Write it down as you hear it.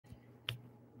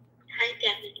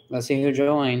Let's see who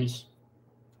joins.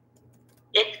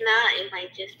 It's not. It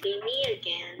might just be me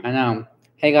again. I know.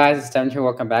 Hey guys, it's Devin here.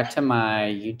 Welcome back to my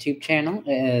YouTube channel.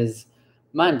 It is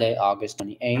Monday, August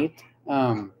 28th.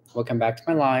 Welcome back to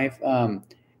my live.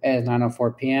 It is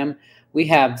 9:04 p.m. We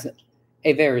have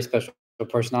a very special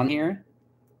person on here.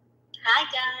 Hi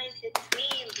guys, it's me,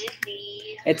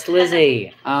 Lizzie. It's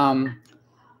Lizzie.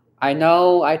 I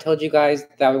know I told you guys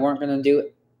that we weren't going to do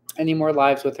any more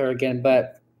lives with her again,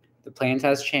 but the plans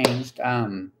has changed.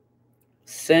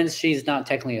 Since she's not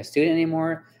technically a student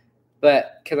anymore,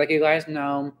 but because like you guys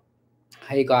know,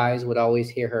 how you guys would always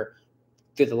hear her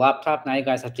through the laptop. Now you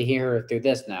guys have to hear her through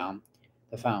this now,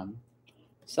 the phone.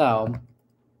 So,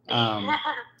 oh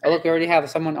look, we already have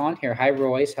someone on here. Hi,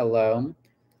 Royce. Hello.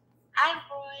 Hi,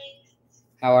 Royce.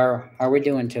 How are we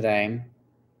doing today?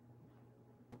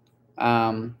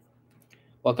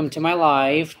 Welcome to my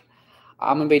live.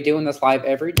 I'm gonna be doing this live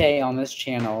every day on this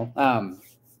channel,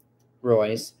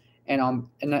 Royce, and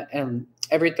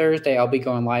every Thursday I'll be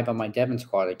going live on my Devon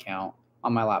Squad account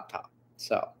on my laptop.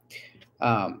 So,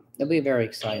 it'll be very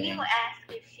exciting. Can you ask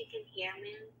if she can hear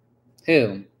me?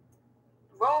 Who?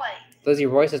 Royce. Lizzie,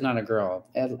 Royce is not a girl.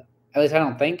 At least I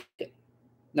don't think.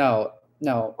 No,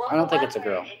 Well, I don't think it's a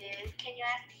girl. It is. Can you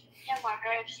ask him or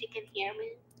her if she can hear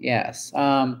me? Yes.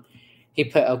 He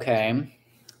put okay.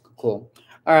 Cool.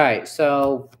 All right.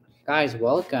 So, guys,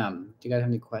 welcome. Do you guys have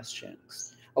any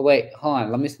questions? Oh wait, hold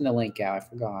on. Let me send the link out. I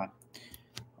forgot.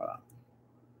 Hold on.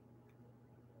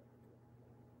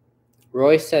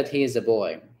 Royce said he is a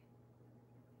boy.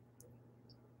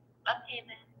 Okay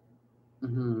then.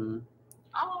 Mm-hmm.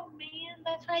 Oh man,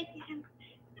 that's right.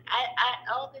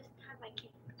 All this time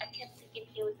I kept thinking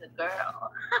he was a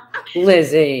girl.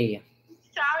 Lizzie.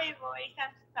 Sorry, Royce.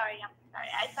 I'm sorry.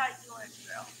 I thought you were a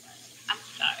girl, but I'm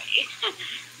sorry.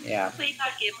 Yeah. Please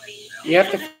forgive me. You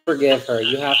have to forgive her.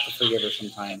 You have to forgive her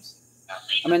sometimes.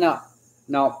 I mean,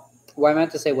 no. What I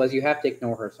meant to say was you have to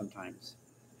ignore her sometimes.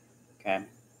 Okay.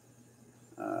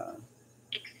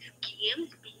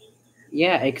 Excuse me.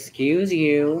 Yeah, excuse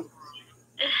you.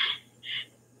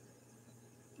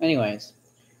 Anyways,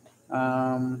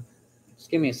 just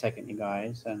give me a second, you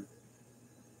guys.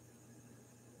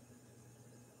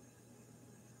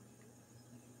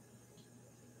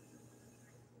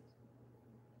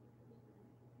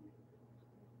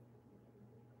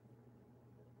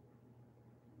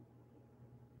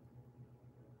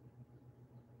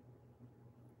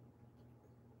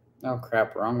 Oh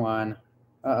crap, wrong one.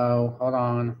 Uh-oh, hold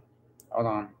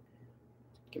on.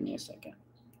 Give me a second.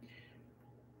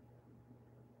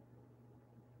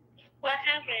 What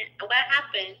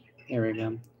happened? Here we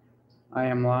go. I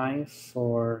am live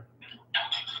for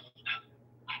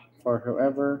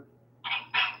whoever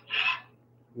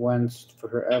wants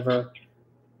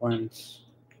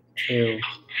to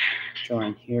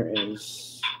join. Here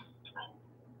is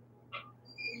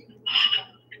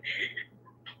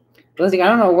Lizzie. I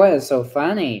don't know what is so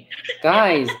funny,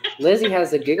 guys. Lizzie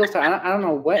has a giggle style. I don't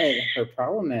know what her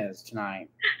problem is tonight.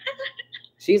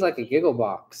 She's like a giggle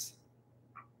box.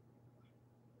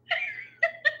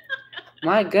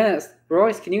 My goodness,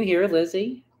 Royce, can you hear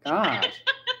Lizzie? Gosh,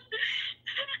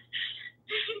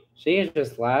 she is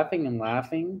just laughing and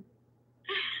laughing.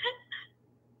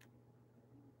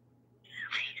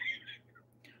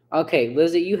 Okay,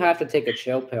 Lizzie, you have to take a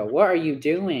chill pill. What are you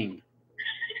doing?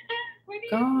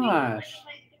 Gosh.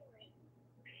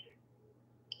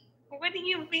 What do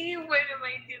you mean? What am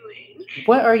I doing?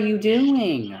 What are you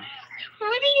doing?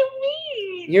 What do you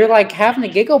mean? You're like having a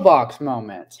giggle box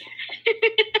moment.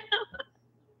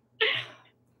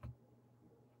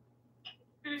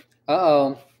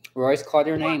 Uh-oh. Royce called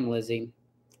your name, Lizzie.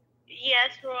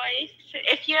 Yes, Royce.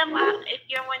 If you're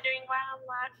wondering why I'm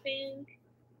laughing,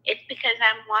 it's because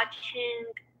I'm watching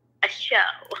a show.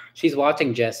 She's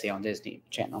watching Jessie on Disney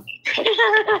Channel.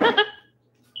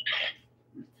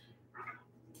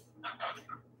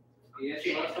 Yeah,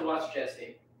 she wants to watch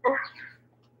Jessie.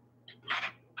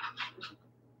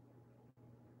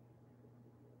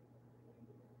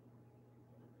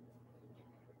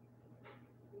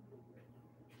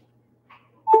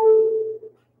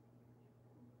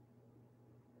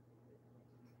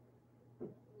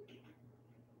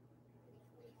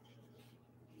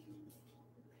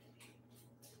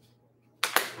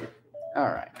 All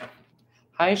right.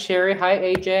 Hi, Sherry. Hi,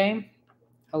 AJ.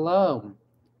 Hello.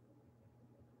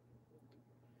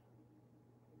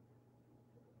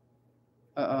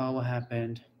 Uh-oh, what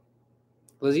happened?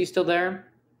 Lizzie still there?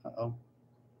 Uh-oh.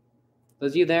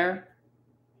 Lizzie, you there?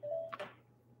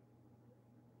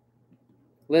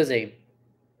 Lizzie.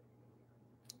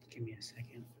 Give me a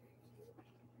second.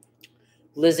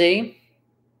 Lizzie?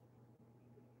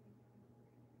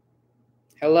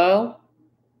 Hello?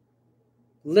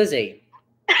 Lizzie.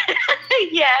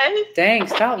 Yes. Dang,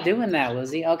 stop doing that,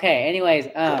 Lizzie. Okay, anyways,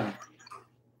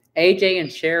 AJ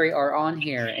and Sherry are on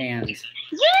here, and Yay!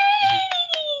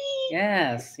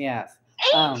 yes.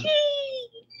 AJ!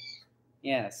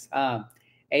 Yes.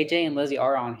 AJ and Lizzie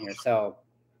are on here. So,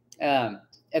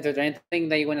 if there's anything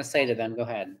that you want to say to them, go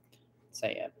ahead.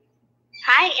 Say it.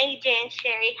 Hi, AJ and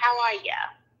Sherry. How are ya?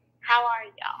 How are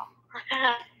y'all?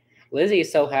 Lizzie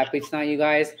is so happy tonight, you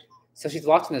guys. So she's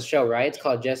watching the show, right? It's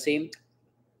called Jessie.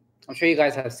 I'm sure you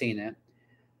guys have seen it.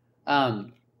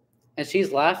 And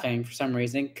she's laughing for some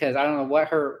reason because I don't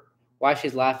know why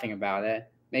she's laughing about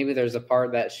it. Maybe there's a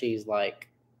part that she's like.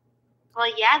 Well,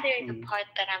 yeah, there's a part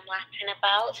that I'm laughing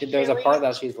about. There's a part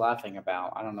that she's laughing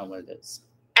about. I don't know what it is.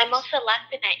 I'm also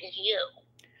laughing at you.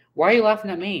 Why are you laughing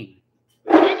at me?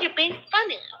 Because you're being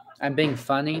funny. I'm being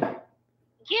funny?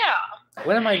 Yeah.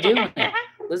 What am I doing?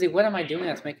 Lizzie, what am I doing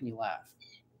that's making you laugh?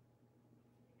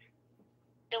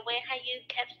 The way how you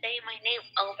kept saying my name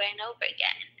over and over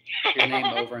again. Your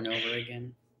name over and over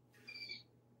again?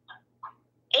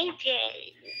 AJ.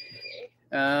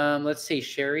 Let's see.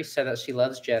 Sherry said that she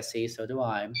loves Jessie, so do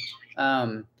I.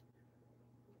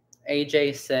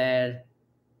 AJ said,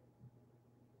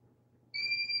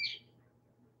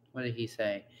 what did he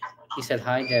say? He said,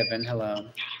 hi, Devin. Hello.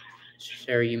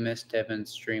 Sherry, you missed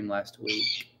Devin's stream last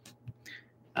week.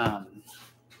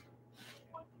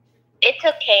 It's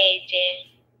okay, AJ.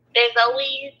 There's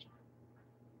always...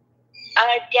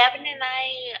 Devin and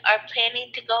I are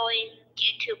planning to go in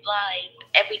YouTube Live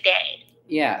every day.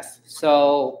 Yes.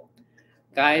 So,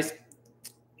 guys,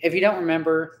 if you don't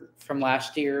remember from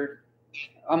last year,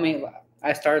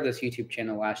 I started this YouTube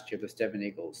channel last year, the Devin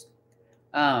Eagles.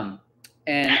 And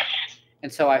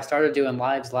so I started doing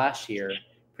lives last year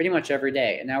pretty much every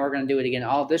day. And now we're going to do it again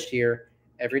all this year,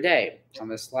 every day on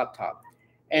this laptop.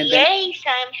 And yay, so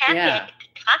I'm happy I get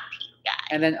to talk to you guys.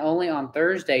 And then only on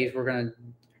Thursdays, we're going to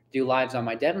do lives on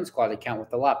my Devin Squad account with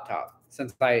the laptop.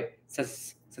 Since I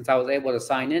was able to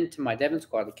sign into my Devin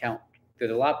Squad account through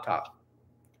the laptop.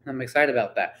 I'm excited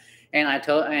about that. And I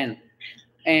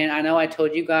know I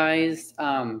told you guys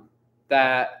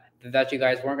that you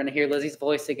guys weren't going to hear Lizzie's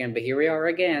voice again, but here we are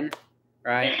again,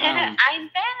 right? I'm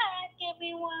back,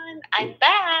 everyone. I'm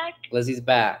back. Lizzie's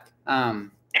back.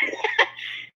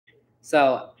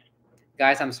 So,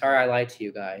 guys, I'm sorry I lied to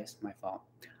you guys. My fault.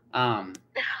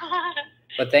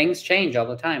 But things change all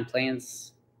the time.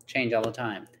 Plans change all the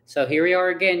time. So here we are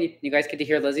again. You guys get to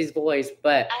hear Lizzie's voice,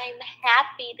 but I'm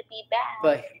happy to be back.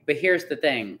 But here's the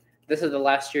thing. This is the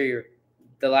last year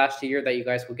that you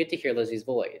guys will get to hear Lizzie's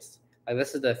voice. Like,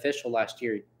 this is the official last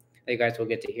year that you guys will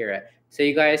get to hear it. So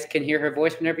you guys can hear her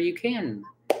voice whenever you can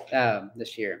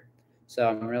this year. So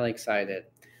I'm really excited.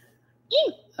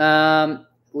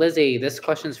 Lizzie, this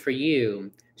question's for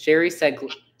you. Sherry said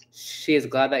she is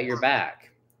glad that you're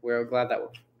back. We're glad that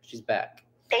she's back.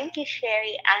 Thank you,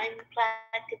 Sherry. I'm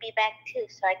glad to be back too,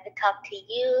 so I could talk to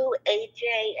you,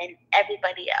 AJ, and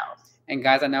everybody else. And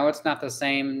guys, I know it's not the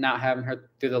same not having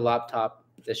her through the laptop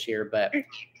this year, but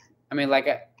I mean, like,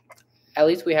 at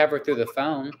least we have her through the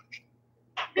phone.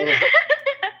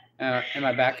 And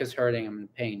my back is hurting. I'm in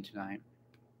pain tonight.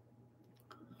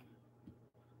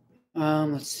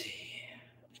 Let's see.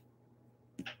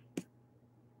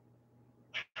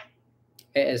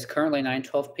 It is currently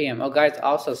 9:12 p.m. Oh, guys,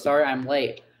 also, sorry I'm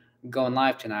late going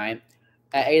live tonight.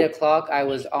 At 8 o'clock, I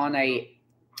was on a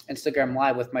Instagram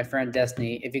Live with my friend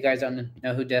Destiny. If you guys don't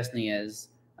know who Destiny is,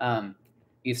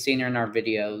 you've seen her in our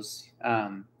videos.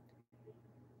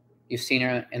 You've seen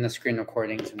her in the screen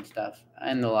recordings and stuff,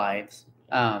 and the lives.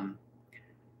 I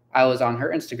was on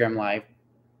her Instagram Live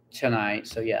tonight,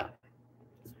 so yeah.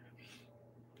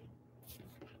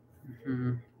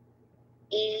 Mm-hmm.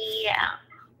 Yeah.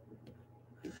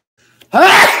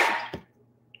 Ah!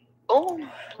 Oh,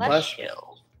 bless you.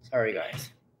 Sorry, guys.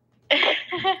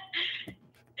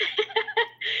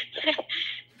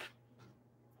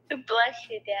 Bless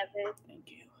you, Devin. Thank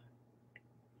you.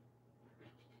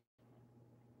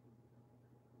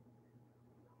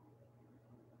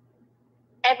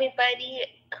 Everybody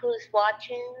who's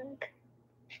watching,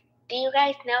 do you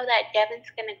guys know that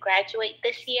Devin's going to graduate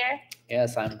this year?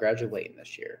 Yes, I'm graduating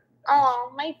this year.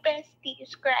 Oh, my bestie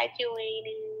is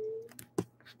graduating.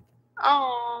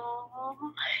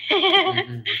 Oh.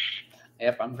 Mm-hmm.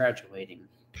 Yep, I'm graduating.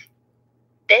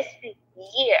 This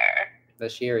year.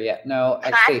 This year, yeah. No,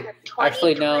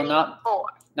 actually, no,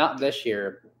 not this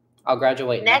year. I'll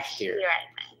graduate next year.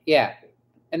 Yeah,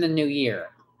 in the new year,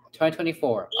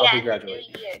 2024. I'll be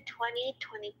graduating. New year,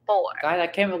 2024. God, I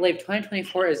can't believe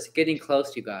 2024 is getting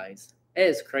close, you guys. It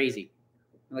is crazy.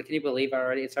 Like, can you believe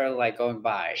already? It started like going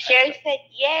by. Sherry said,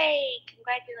 "Yay!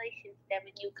 Congratulations,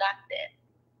 Devin, you got this."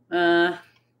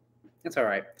 It's all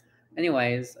right.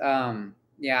 Anyways,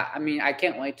 yeah. I mean, I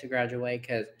can't wait to graduate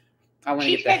because I want to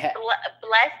She get the said, heck.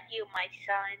 "Bless you, my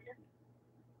son."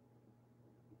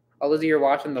 Oh, Lizzie, you're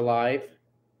watching the live.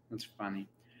 That's funny.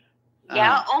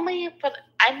 Yeah, I'm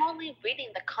only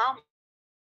reading the comments.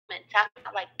 I'm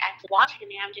not like actually watching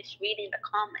it. I'm just reading the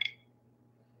comments.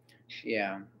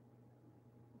 Yeah.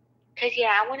 Cause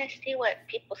I want to see what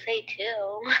people say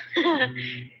too.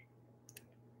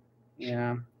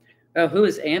 Yeah. Oh, who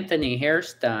is Anthony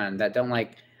Hairston? That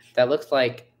looks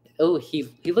like. Oh, he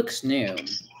looks new.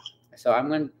 So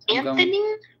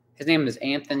Anthony. His name is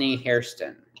Anthony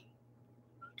Hairston.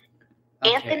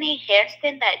 Okay. Anthony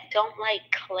Hairston that don't like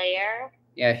Claire.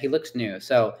 Yeah, he looks new.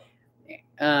 So,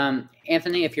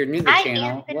 Anthony, if you're new to the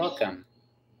channel, Anthony. welcome.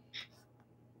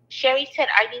 Sherry said,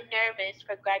 "Are you nervous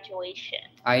for graduation?"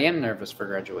 I am nervous for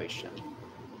graduation.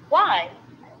 Why?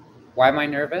 Why am I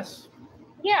nervous?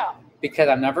 Yeah. Because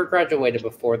I've never graduated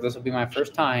before. This will be my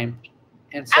first time,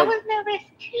 and so I was nervous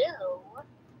too.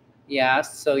 Yeah.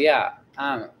 So yeah.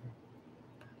 I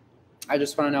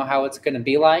just want to know how it's going to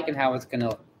be like and how it's going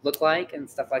to look like and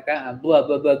stuff like that. And blah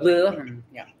blah blah blah. And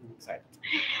yeah, I'm excited.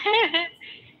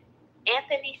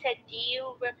 Anthony said, "Do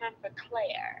you remember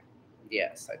Claire?"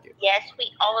 Yes, I do. Yes,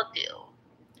 we all do.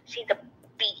 She's a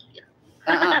bee.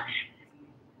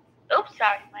 Oops,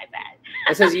 sorry, my bad.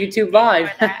 It says YouTube Live.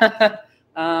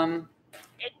 Ignore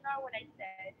what I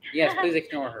said. Yes, please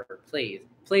ignore her.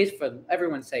 Please, for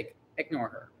everyone's sake, ignore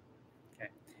her. Okay.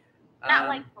 Not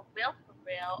like for real, for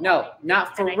real. No,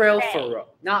 not for real, for real.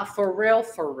 Not for real,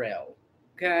 for real.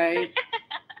 Okay.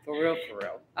 For real, for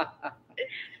real.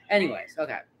 Anyways,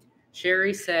 okay.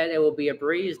 Sherry said it will be a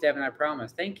breeze, Devin, I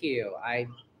promise. Thank you. I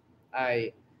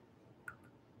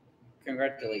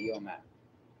congratulate you on that.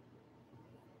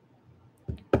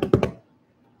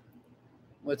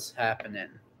 What's happening?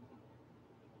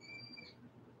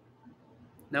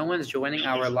 No one's joining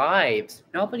our lives.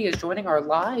 Nobody is joining our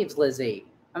lives, Lizzie.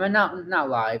 I mean, not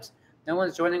lives. No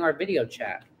one's joining our video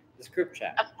chat, this group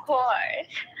chat. Of course.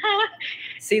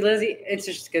 See, Lizzie, it's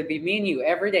just going to be me and you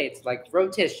every day. It's like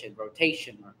rotation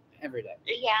every day.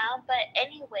 Yeah, but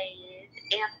anyways,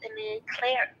 Anthony,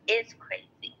 Claire is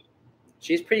crazy.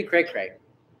 She's pretty cray-cray.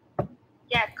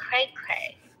 Yeah,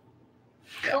 cray-cray.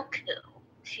 Cuckoo.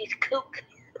 She's cuckoo.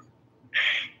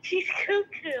 She's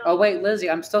cuckoo. Oh, wait, Lizzie,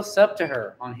 I'm still subbed to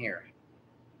her on here.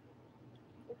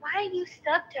 Why are you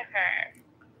subbed to her?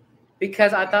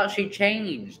 Because I thought she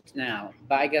changed now,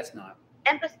 but I guess not.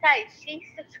 And besides, she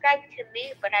subscribed to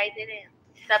me, but I didn't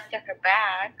sub to her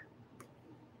back.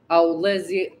 Oh,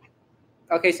 Lizzie.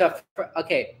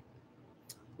 Okay,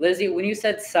 Lizzie, when you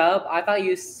said sub, I thought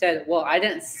you said, well, I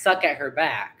didn't suck at her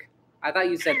back. I thought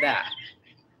you said that.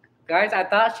 Guys, I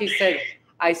thought she said,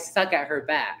 I suck at her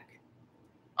back.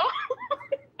 Oh,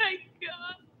 my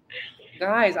God.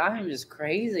 Guys, I'm just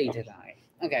crazy tonight.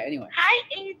 Okay, anyway. Hi,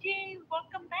 AJ.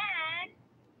 Welcome back.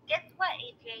 Guess what,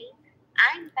 AJ?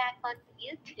 I'm back on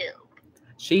YouTube.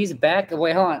 She's back.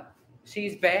 Wait, hold on.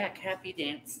 She's back. Happy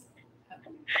dance.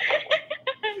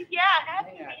 Yeah,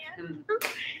 happy dance.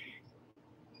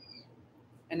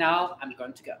 And now I'm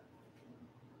going to go.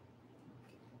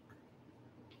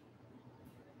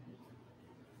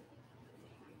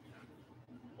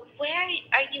 Where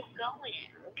are you going?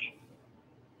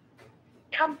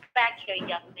 Come back here,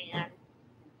 young man.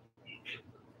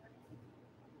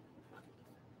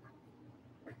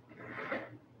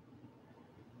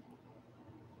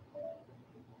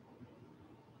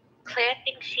 Claire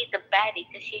thinks she's a baddie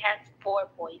because she has 4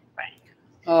 boyfriends.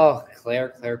 Oh,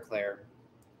 Claire.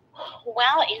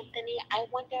 Well, Anthony, I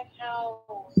wonder how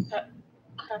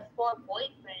her 4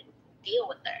 boyfriends deal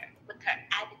with her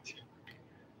attitude.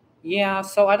 Yeah,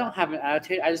 so I don't have an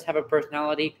attitude. I just have a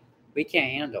personality we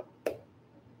can't handle.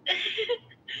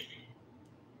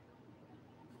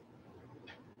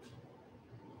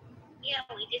 Yeah,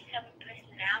 we just have a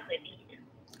personality.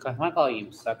 God, my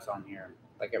volume sucks on here.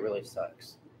 Like, it really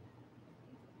sucks.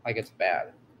 Like, it's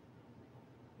bad.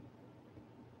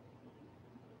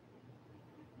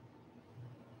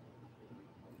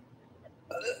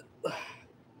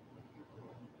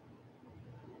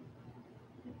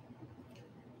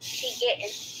 She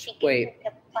gets into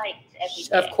fights every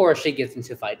day. Of course she gets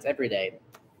into fights every day.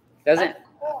 Doesn't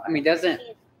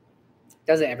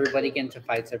everybody get into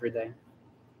fights every day?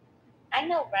 I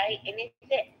know, right? And is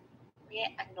it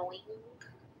annoying?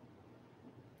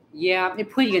 Yeah,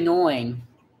 it's pretty annoying.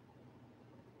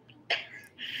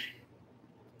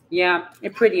 Yeah,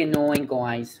 it's pretty annoying,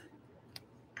 guys.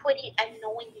 Pretty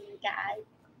annoying, guys.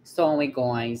 Sorry,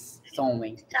 guys.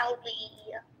 Sorry.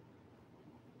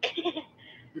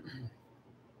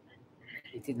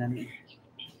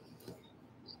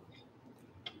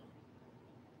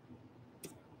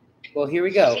 Well, here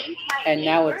we go. And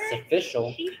now it's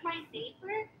official. She's my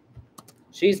neighbor?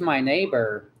 She's my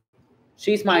neighbor.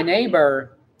 She's my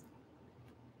neighbor.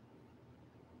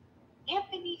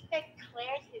 Anthony said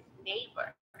Claire's his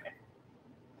neighbor.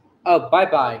 Oh,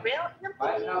 bye-bye. For real?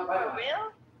 Bye, no, bye-bye. For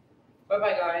real?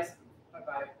 Bye-bye, guys.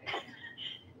 Bye-bye.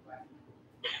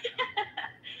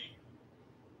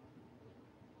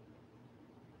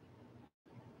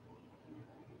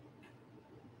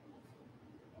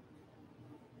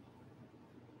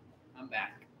 I'm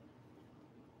back.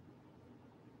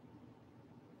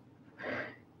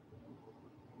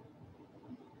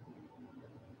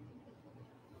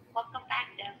 Welcome back,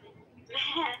 Devin.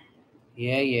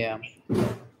 Yeah.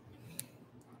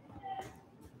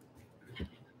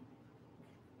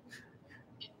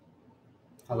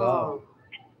 Hello.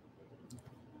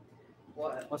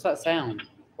 What? What's that sound?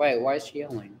 Wait, why is she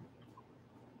yelling?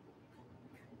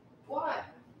 What?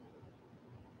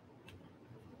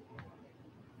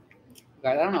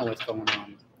 Guys, I don't know what's going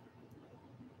on.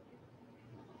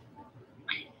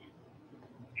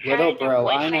 Little bro,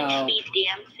 I know.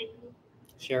 Dancing.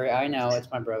 Sherry, I know. It's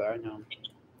my brother, I know.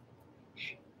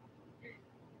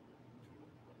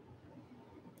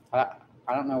 I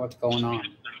don't know what's going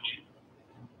on.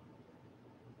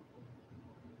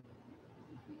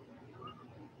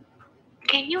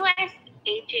 Can you ask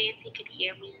AJ if he could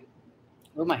hear me?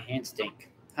 Oh, my hands stink.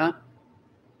 Huh?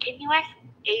 Can you ask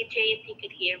AJ if he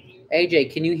could hear me?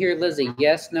 AJ, can you hear Lizzie?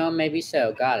 Yes, no, maybe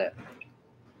so. Got it.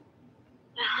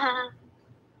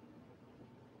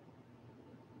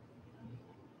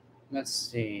 Let's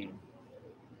see.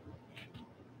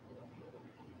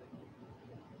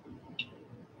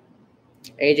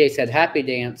 AJ said happy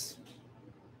dance.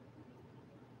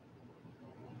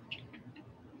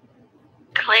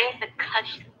 Claire's a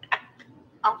concussion.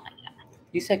 Oh my god.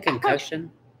 You said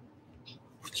concussion?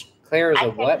 Claire is a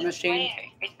what machine?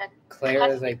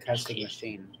 Claire is a cussing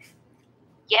machine.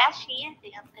 Yeah, she is,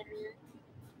 Anthony.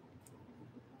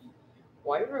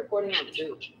 Why are you recording on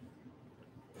 2?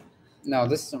 No,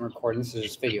 this isn't recording. This is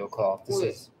just video call. This Wait.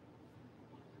 is.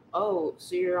 Oh,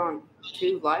 so you're on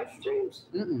 2 live streams?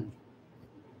 Mm-mm.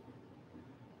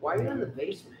 Why are you in the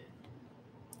basement?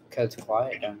 Because it's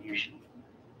quiet down here.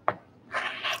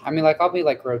 I mean, like, I'll be,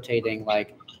 like, rotating.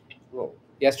 Like, well,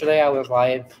 yesterday I was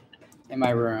live in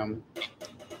my room.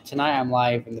 Tonight I'm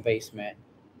live in the basement.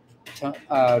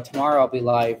 Tomorrow I'll be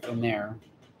live in there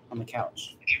on the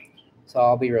couch. So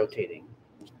I'll be rotating,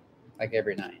 like,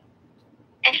 every night.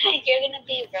 You're gonna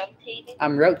be rotating?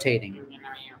 I'm rotating.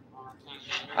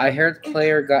 I heard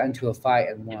Claire got into a fight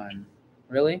and won.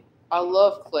 Really? I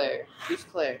love Claire. Who's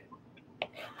Claire?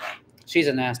 She's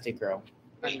a nasty girl.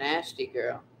 A nasty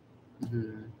girl.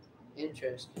 Mm-hmm.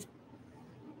 Interesting.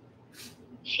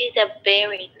 She's a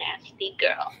very nasty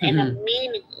girl and a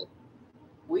meanie.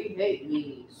 We hate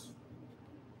meanies.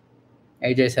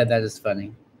 AJ said that is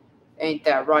funny. Ain't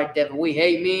that right, Devin? We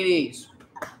hate meanies.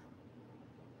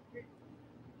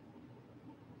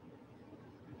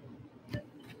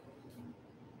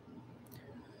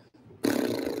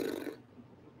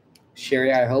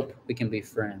 Sherry, I hope we can be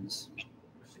friends.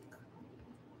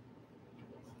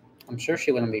 I'm sure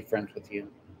she wouldn't be friends with you.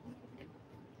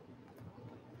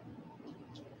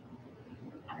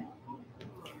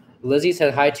 Lizzie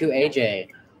said hi to AJ.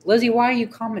 Lizzie, why are you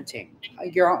commenting?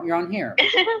 You're on here.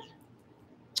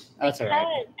 That's all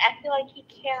right. I feel like he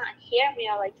can't hear me,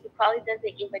 or like he probably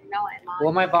doesn't even know I'm on.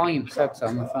 Well, my volume sucks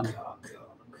on the phone.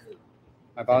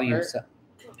 My volume sucks.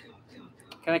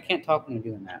 I can't talk when I'm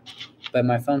doing that. But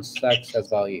my phone sucks as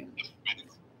volume.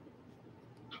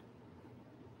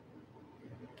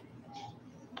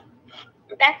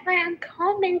 That's why I'm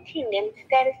commenting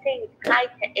instead of saying hi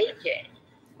to AJ.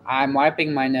 I'm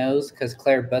wiping my nose because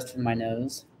Claire busted my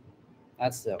nose.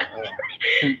 That's the.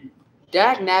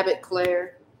 Dag nabbit,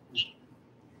 Claire.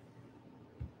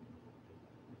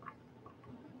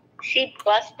 She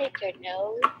busted your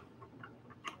nose.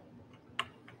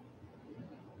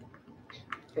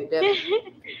 Okay, Devin.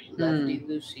 Lefty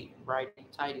Lucy, righty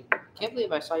tighty. Can't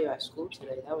believe I saw you at school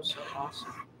today. That was so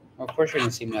awesome. Well, of course you're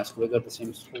gonna see me at school. We go to the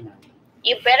same school now.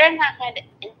 You better not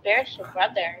embarrass your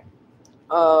brother.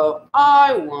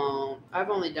 I won't. I've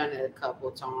only done it a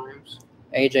couple times.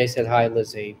 AJ said hi,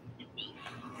 Lizzie.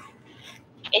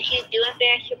 If you do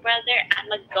embarrass your brother, I'm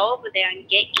gonna go over there and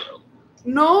get you.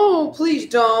 No, please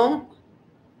don't.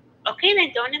 Okay,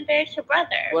 then don't embarrass your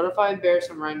brother. What if I embarrass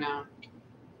him right now?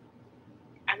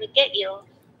 I'm gonna get you.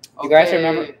 You guys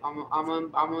remember? I'm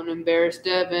gonna embarrass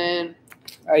Devin.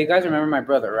 You guys remember my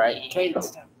brother, right? Caden,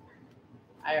 stop.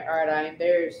 I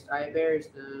embarrassed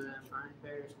them.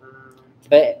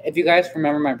 But if you guys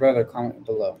remember my brother, comment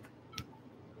below.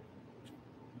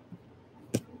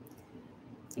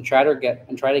 And try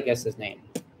to guess his name.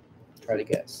 Try to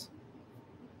guess.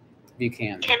 If you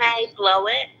can. Can I blow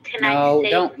it? Can No, I say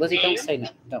don't. his Lizzie, name? don't say no.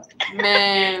 Don't.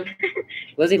 Man,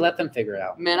 Lizzie, let them figure it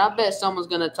out. man, I bet someone's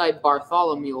gonna type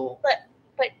Bartholomew.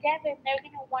 But Devin, they're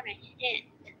gonna want a hint.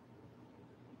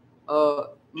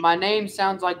 My name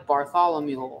sounds like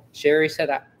Bartholomew. Sherry said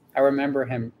I remember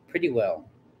him pretty well.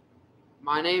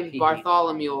 My name's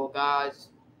Bartholomew, guys.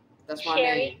 That's my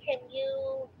Sherry, name. can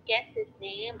you guess his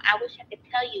name? I wish I could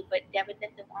tell you, but Devin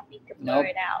doesn't want me to blur Nope.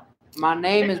 it out. My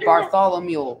name is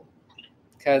Bartholomew.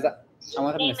 Because I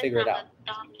want them Name to figure is it out.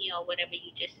 Bartholomew or whatever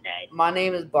you just said. My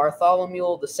name is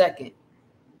Bartholomew the Second.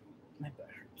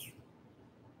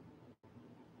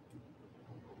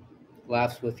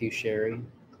 Laughs with you, Sherry.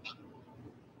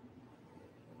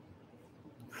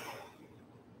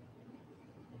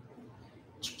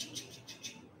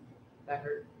 That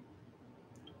hurt.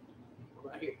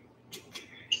 Right here.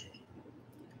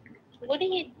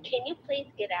 Can you please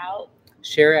get out?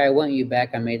 Sherry, I want you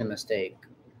back. I made a mistake.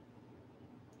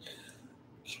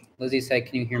 Lizzie said,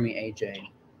 can you hear me, AJ?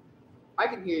 I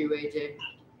can hear you, AJ.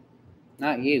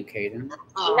 Not you, Caden.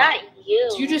 Not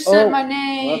you. You just said my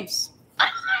name. Whoops.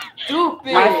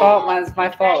 Stupid. My fault. It's my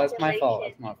fault. It's my fault.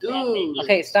 It's my fault. Dude.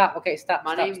 Okay, stop. Okay, stop.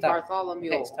 My stop, name's stop.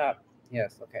 Bartholomew. Okay, stop.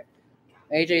 Yes, okay.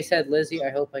 AJ said, Lizzie, I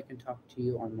hope I can talk to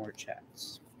you on more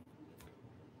chats.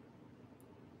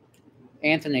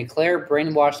 Anthony, Claire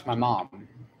brainwashed my mom.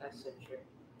 That's so true.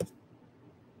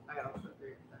 I also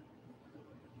agree with that.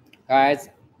 Guys,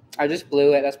 I just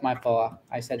blew it. That's my fault.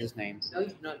 I said his name. No,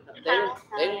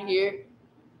 they didn't hear.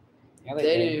 Yeah, They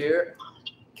didn't hear.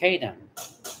 Caden.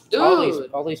 Dude.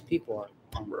 All these people are.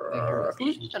 They heard it.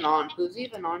 Who's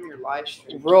even on your live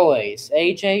stream? Royce,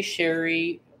 AJ,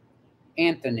 Sherry,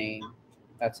 Anthony.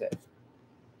 That's it.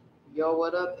 Yo,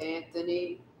 what up,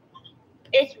 Anthony?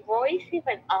 Is Royce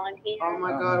even on here? Oh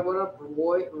my God, what up,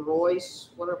 Royce?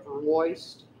 What up,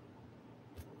 Royce?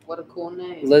 What a cool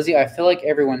name. Lizzie, I feel like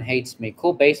everyone hates me.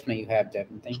 Cool basement you have,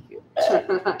 Devin. Thank you.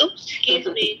 Oops, excuse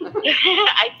me.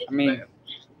 I mean,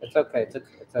 it's okay.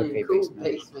 It's okay, cool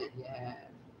basement. yeah.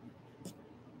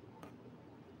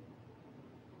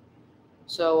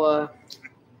 So,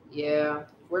 yeah,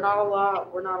 we're not allowed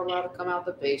to come out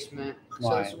the basement. Why?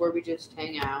 So this is where we just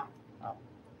hang out. Oh.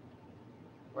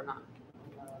 We're not.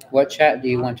 What chat do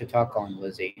you want to talk on,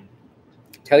 Lizzie?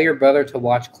 Tell your brother to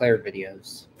watch Claire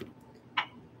videos.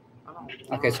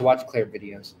 Okay, so watch Claire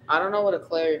videos. I don't know what a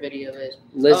Claire video is.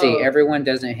 Lizzie, everyone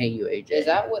doesn't hate you, AJ. Is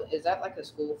that like a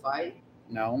school fight?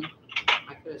 No.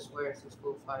 I could have swear it's a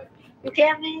school fight.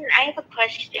 Devin, I have a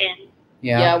question.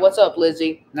 Yeah. What's up,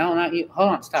 Lizzie? No, not you. Hold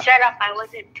on, stop. Shut up, I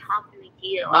wasn't talking to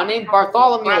you. My name's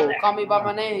Bartholomew. Call me by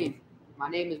my name. My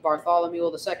name is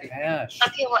Bartholomew the Second. Gosh.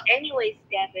 Okay, well, anyways,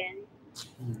 Devin.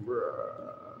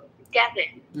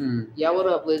 Devin. Yeah, what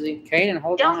up, Lizzie? Caden,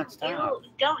 hold on, stop.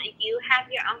 Don't you have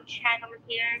your own chat on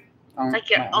here? Like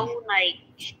your my own like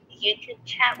YouTube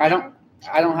chat room?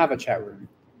 I don't have a chat room.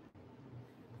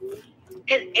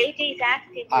 Because AJ's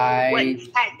asking me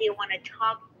what chat do you want to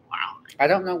talk more on? I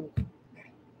don't know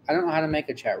how to make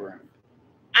a chat room.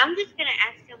 I'm just gonna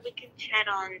ask him. We can chat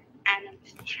on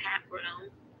Adam's chat room.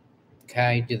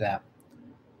 Okay, do that.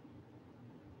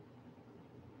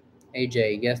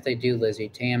 AJ, yes they do, Lizzie.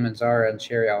 Tam and Zara and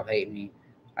Sherry all hate me.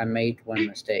 I made one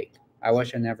mistake. I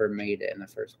wish I never made it in the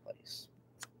first place.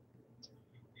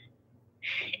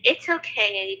 It's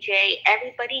okay, AJ.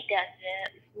 Everybody does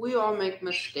it. We all make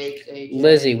mistakes, AJ.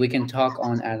 Lizzie, we can talk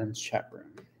on Adam's chat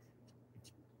room.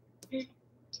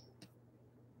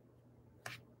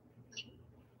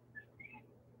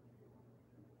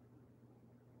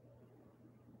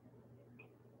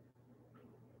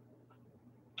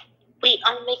 We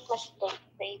all make mistakes,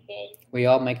 AJ. We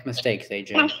all make mistakes,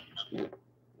 AJ.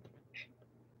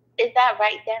 Is that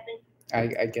right,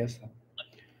 Devin? I guess so.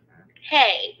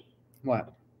 Hey.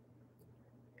 What?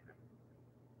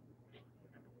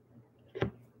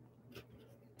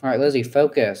 All right, Lizzie,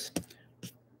 focus.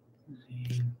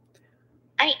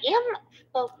 I am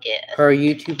focused. Her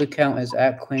YouTube account is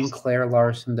at Queen Claire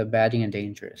Larson, the Baddie and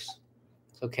Dangerous.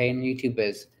 It's okay, and YouTube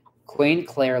is Queen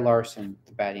Claire Larson,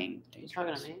 the Baddie and Are you Dangerous.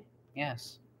 talking to me?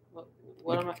 Yes.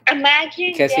 What am I?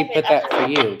 Imagine. Because he Devin, put that for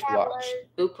you to that watch. was-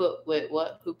 Who put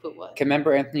what? Who put what?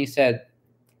 Remember, Anthony said,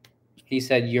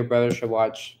 your brother should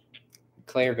watch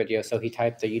Claire video, so he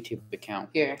typed the YouTube account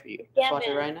Here. for you. Let's watch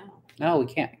it right now. No, we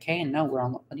can't. Kane, no, we're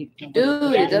on. What are you, what Dude, are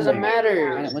you it doesn't doing?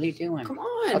 matter. What are you doing? Come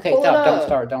on, Okay, pull stop. it Don't up.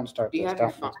 start. Don't start Do you this. have your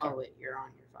Don't phone? start. Oh wait, you're on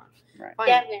your phone. Right. Fine.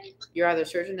 Devin. You're either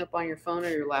searching up on your phone or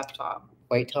your laptop.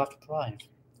 Wait till after the live.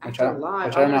 After live,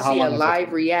 which I I don't want know to how see a long this is.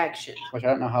 live reaction. Which I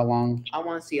don't know how long. I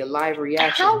want to see a live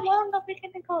reaction. How long are we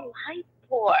gonna go live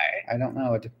for? I don't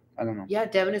know. I don't know. Yeah,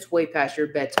 Devin, it's way past your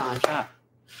bedtime. Stop.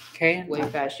 Okay. Way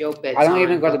past your bedtime. I don't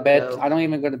even go to bed. bucko. I don't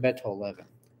even go to bed till 11.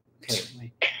 Okay.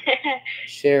 Wait.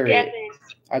 Sherry, Devin.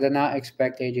 I did not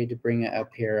expect AJ to bring it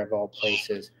up here of all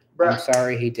places. Bruh. I'm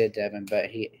sorry he did, Devin,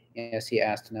 but he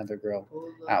asked another girl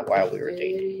out while we were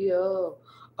dating. Video,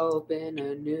 open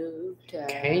a new tab.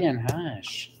 Kaden,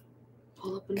 hush.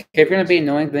 Pull up a- Okay, if you're gonna be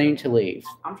annoying, then you need to leave.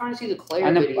 I'm trying to see the Claire I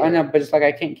know, video. I know, but it's like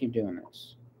I can't keep doing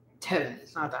this. Devin,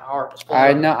 it's not that hard. Just pull I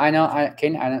it up. know.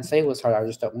 Kaden, I didn't say it was hard. I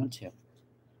just don't want to.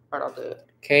 Alright, I'll do it.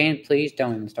 Kaden, please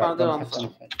don't even start. I'll do it Don't on the touch phone.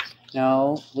 anything.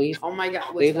 No, leave. Oh my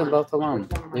god. Leave them both alone.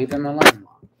 Leave them alone.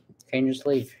 Kaden, just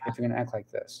leave if you're gonna act like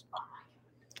this.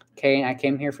 Kaden, I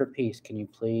came here for peace. Can you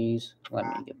please let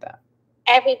me get that?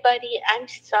 Everybody, I'm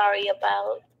sorry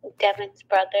about Devin's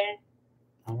brother.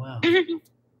 Oh wow.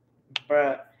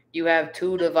 Bruh, you have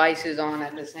two devices on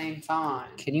at the same time.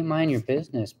 Can you mind your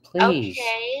business, please?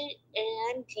 Okay,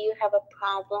 and do you have a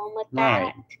problem with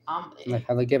Right. that? Like,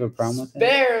 how they give a problem with it?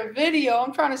 Spare a video.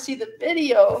 I'm trying to see the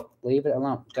video. Leave it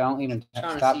alone. Don't even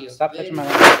Trying to stop. see a Stop touching my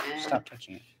video, laptop. man. Stop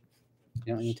touching it.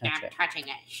 You don't need to touch Stop it. touching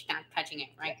it. Stop touching it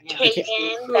right now.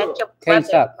 Kaden, that's your Kaden, brother.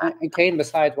 stop. And Kaden,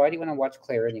 besides, why do you want to watch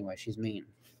Claire anyway? She's mean.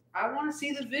 I want to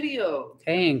see the video.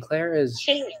 Kaden, Claire is.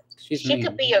 She's She mean.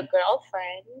 could be your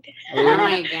girlfriend. Oh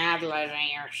my god,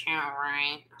 Leslie, you're so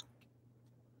right.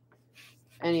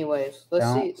 Anyways, let's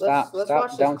Don't see. stop. Let's stop.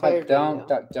 watch this Don't Claire touch. Don't.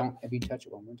 video. Don't. If you touch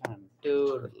it one more time.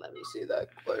 Dude, let me see that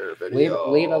Claire Leave. video.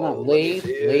 Leave it alone. Let me Leave.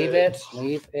 see Leave it.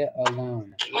 Leave it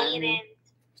alone. Kaden,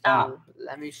 Stop.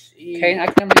 Let me see. Kaden, I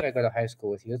can't believe I go to high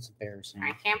school with you. It's embarrassing.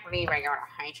 I can't believe I go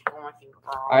to high school with you,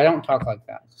 girl. I don't talk like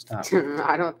that. Stop.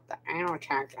 I don't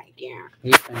talk like you.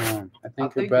 Leave it alone. I think your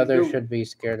think brother you do. should be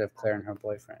scared of Claire and her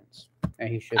boyfriends. And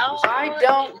he should Oh, be scared. I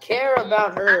don't care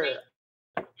about her.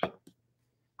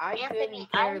 I Anthony,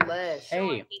 couldn't care I'm less. Hey,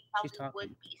 sure he she's probably would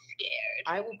talking. be scared.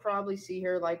 I will probably see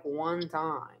her like one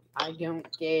time. I don't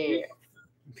care.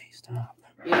 Okay, stop.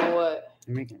 You know what?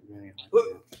 You're making it really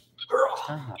hard. Girl.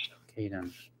 Stop,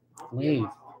 Kaden. Leave.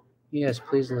 Yes,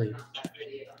 please leave.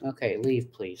 Okay,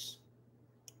 leave, please.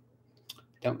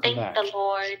 Don't come Thank back. the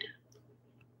Lord.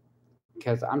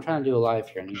 Because I'm trying to do a live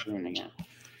here and he's ruining it.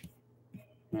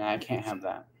 And I can't have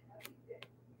that.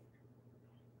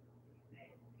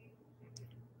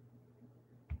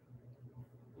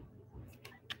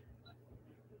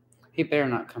 He better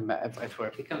not come back. I swear,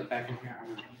 if he comes back in here, I'm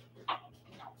gonna...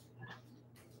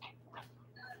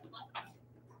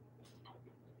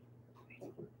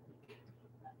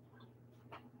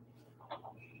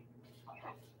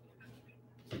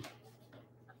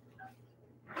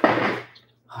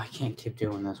 I can't keep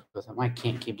doing this with him. I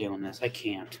can't keep doing this. I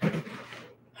can't.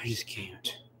 I just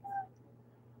can't.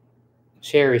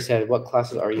 Sherry said, "What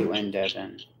classes are you in,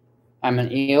 Devin?" I'm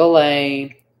in ELA,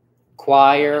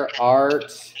 choir,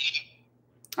 arts.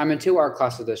 I'm in 2 art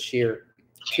classes this year,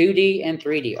 2D and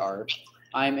 3D art.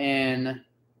 I'm in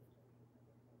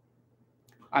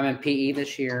PE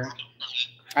this year.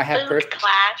 I have Food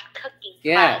class, cooking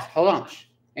yes. class. Hold on,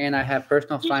 and I have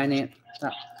personal finance.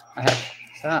 Stop. I have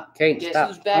stop. Kate, Guess stop.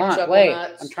 who's back, Hold on, Chuckle wait.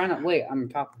 Nuts? I'm trying to wait. I'm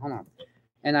talking. Hold on.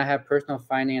 And I have personal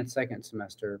finance second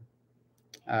semester.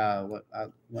 What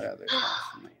other class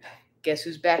am I in? Guess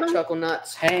who's back, Chuckle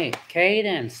Nuts? Hey,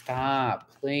 Kaden, stop,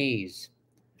 please.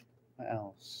 What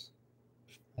else?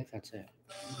 I think that's it.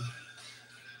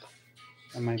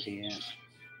 That might be it.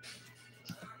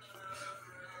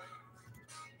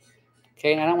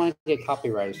 Kaden, I don't want to get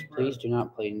copyrighted. So please do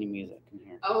not play any music in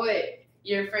here. Oh wait,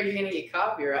 you're afraid you're gonna get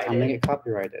copyrighted? I'm gonna get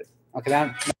copyrighted. Okay,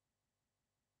 that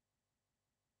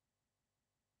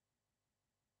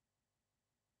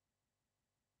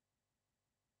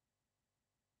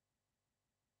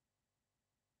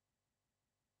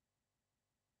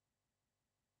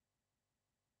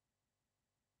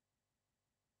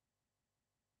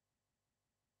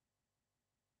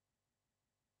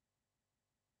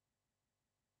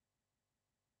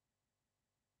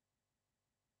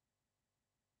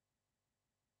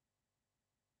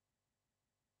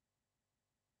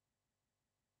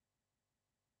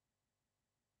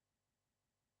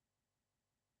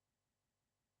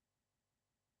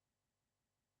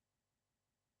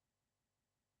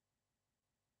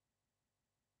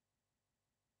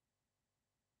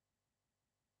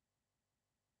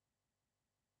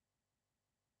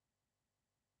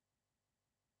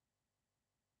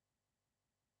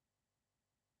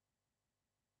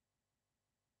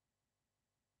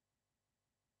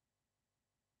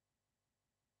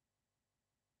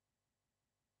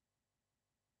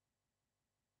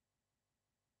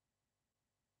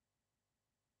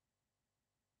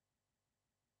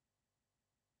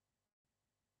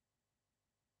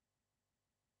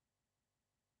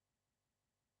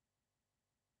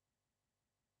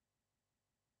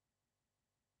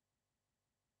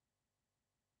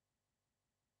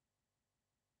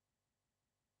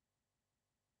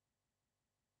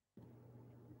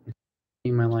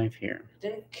in my life here.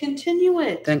 Then continue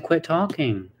it. Then quit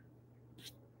talking.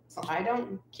 I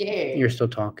don't care. You're still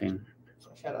talking. So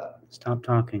shut up. Stop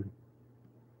talking.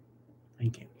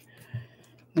 Thank you.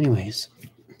 Anyways,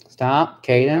 stop,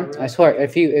 Caden. I swear,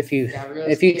 if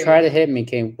you try to hit me,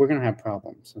 Caden, we're gonna have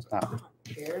problems. So stop.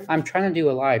 Here. I'm trying to do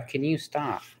a live. Can you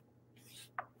stop?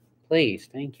 Please,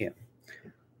 thank you.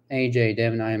 AJ,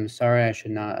 Devin, I am sorry I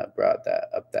should not have brought that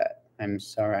up. I'm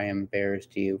sorry I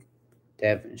embarrassed you.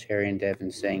 Devin, Sherry, and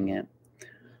Devin saying it.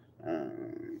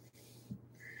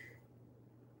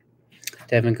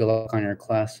 Devin, good luck on your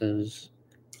classes.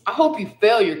 I hope you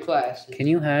fail your classes. Can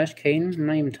you hush, Caden? I'm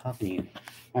not even talking to you.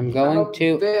 I'm going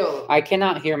to. I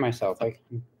cannot hear myself.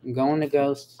 I'm going to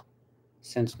ghost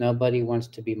since nobody wants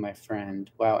to be my friend.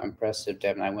 Wow, impressive,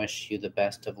 Devin. I wish you the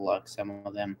best of luck. Some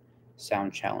of them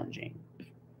sound challenging.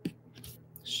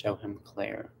 Show him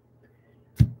Claire.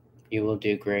 You will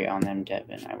do great on them,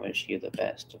 Devin. I wish you the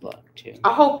best of luck, too.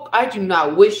 I do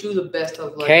not wish you the best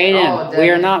of luck. Caden, we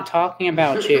are not talking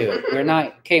about you. We're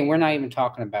not even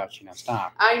talking about you. Now,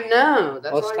 stop. I know.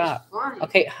 That's well, why stop. It's funny.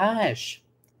 Okay, hush.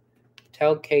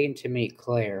 Tell Caden to meet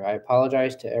Claire. I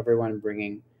apologize to everyone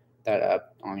bringing that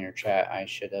up on your chat. I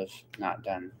should have not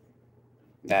done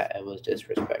that. It was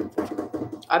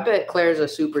disrespectful. I bet Claire's a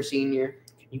super senior.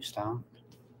 Can you stop?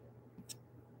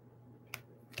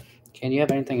 Can you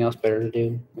have anything else better to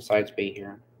do besides be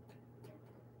here?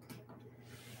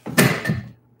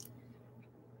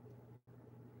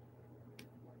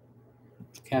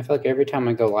 Okay, I feel like every time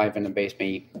I go live in the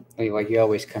basement, you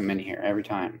always come in here every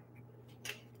time.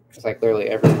 It's like literally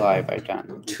every live I've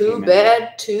done. Too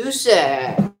bad, too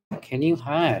sad. Can you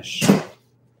hush?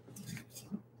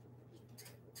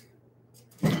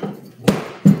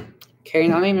 Okay, I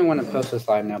don't even want to post this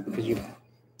live now because you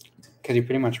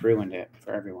pretty much ruined it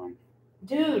for everyone.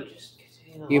 Dude, just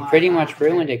you pretty much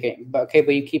ruined it. But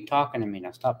you keep talking to me now.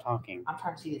 Stop talking. I'm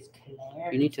trying to see this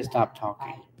Claire. You need to stop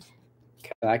talking.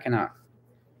 I can't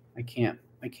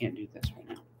do this right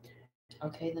now.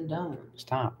 Okay, then don't.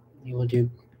 Stop. You will do.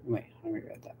 Wait, I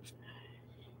regret that.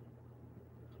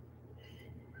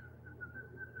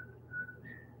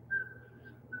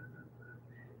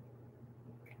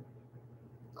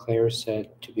 Claire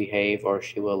said to behave or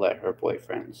she will let her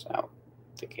boyfriends out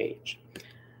the cage.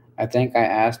 I think I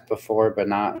asked before, but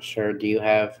not sure. Do you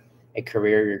have a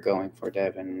career you're going for,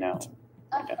 Devin? No,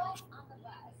 I don't.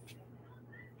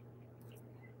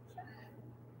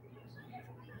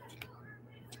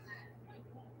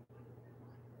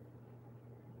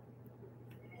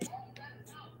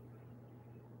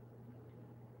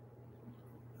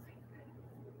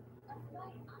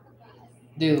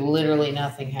 Dude, literally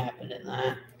nothing happened in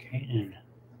that. Okay.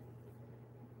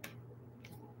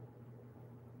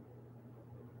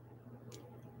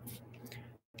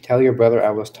 Tell your brother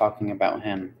I was talking about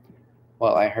him.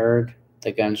 Well, I heard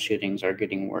the gun shootings are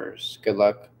getting worse. Good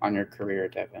luck on your career,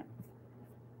 Devin.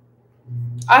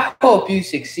 I hope you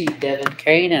succeed, Devin.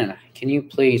 Caden, can you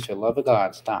please, for the love of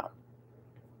God, stop?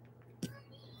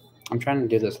 I'm trying to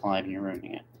do this live and you're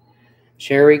ruining it.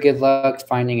 Sherry, good luck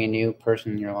finding a new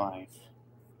person in your life.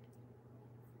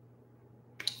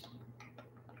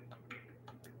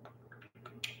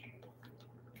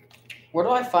 Where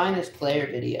do I find this Claire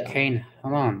video? Caden,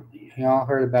 hold on. Y'all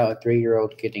heard about a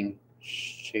 3-year-old getting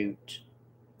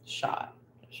Shot.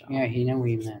 Yeah, he knew what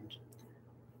he meant.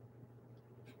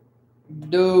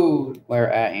 Dude. Where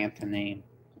at, Anthony?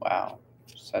 Wow.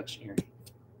 Such eerie.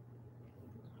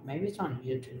 Maybe it's on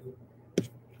YouTube.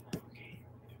 Okay.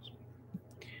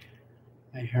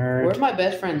 I heard. Where'd my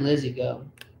best friend Lizzie go?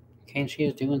 Okay, she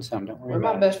is doing something. Don't worry Where'd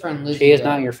about my best friend Lizzie She is go?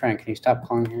 not your friend. Can you stop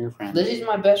calling her your friend? Lizzie's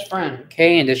my best friend.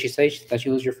 Okay, and did she say that she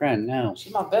was your friend? No.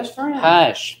 She's my best friend.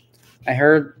 Hush. I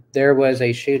heard there was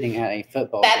a shooting at a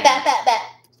football game.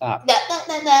 Stop. That's what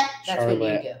you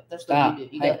Charlotte. go. That's Stop. what you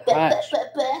do. You Hey, go. hush.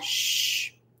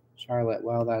 Shh. Charlotte,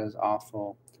 well, that is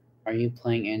awful. Are you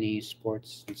playing any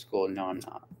sports in school? No, I'm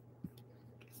not.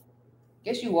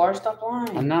 Yes, you are. Stop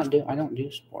lying. I don't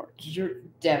do sports.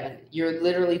 Devin, you're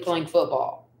literally playing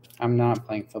football. I'm not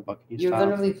playing football. Can you You're stop?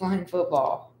 literally playing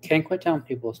football. Can't quit telling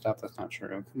people stuff that's not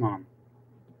true. Come on.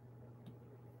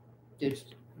 Dude,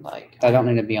 like. I don't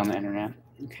need to be on the internet.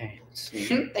 Okay, let's see.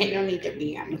 They don't need to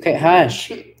be on. Okay,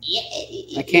 hush. I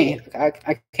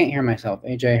can't hear myself.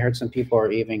 AJ, I heard some people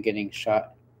are even getting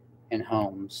shot in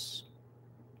homes.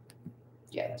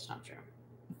 Yeah, that's not true.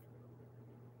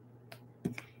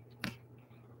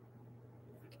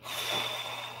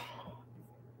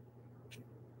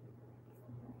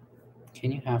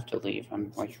 Can you have to leave?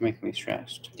 I'm like, you're making me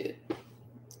stressed. Dude.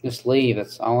 Just leave.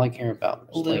 That's all I care about.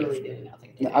 Just Literally leave. doing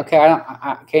nothing. Today. Okay,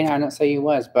 I didn't say you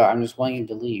was, but I'm just wanting you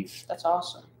to leave. That's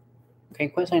awesome. Okay,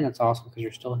 quit saying it's awesome because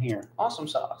you're still here. Awesome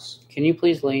sauce. Can you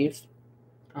please leave?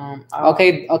 I'll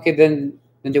Then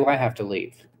do I have to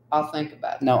leave? think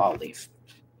about it. No, I'll leave.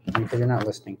 Because you're not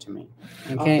listening to me.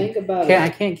 I'll think about I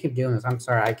it. can't keep doing this. I'm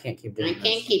sorry, I can't keep doing I this.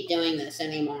 can't keep doing this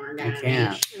anymore, guys. I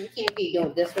can't. I can't keep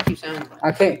doing this. What you sound like?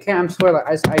 I can't. I'm swear, like,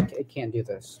 I can't do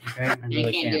this. Okay, I I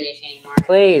really can't do this anymore.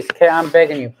 Please, Kate, I'm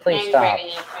begging you. Please I'm stop.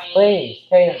 begging you, Please,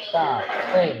 Kate, stop.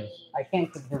 Please. I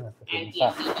can't keep doing this with you.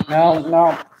 Stop.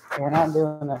 No, we're not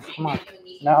doing this. Come on.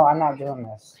 No, I'm not doing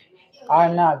this.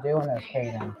 I'm not doing this,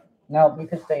 Kaden. No, you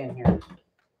can stay in here.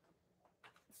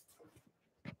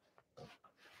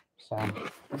 So,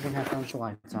 you can have fun with the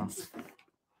lights off.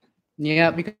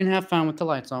 Yeah, you can have fun with the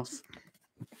lights off.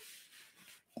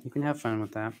 You can have fun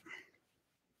with that.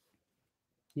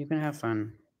 You can have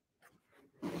fun.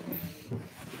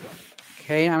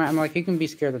 Okay, I'm like, you can be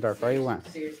scared of the dark all you want.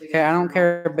 Seriously, Okay, I don't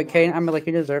care, but Kate, I'm like,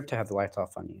 you deserve to have the lights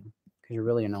off on you because you're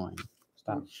really annoying.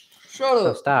 Stop. Shut So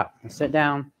up. stop. Now sit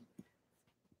down.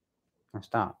 Now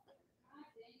stop.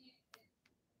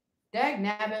 Dag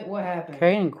nabbit, what happened?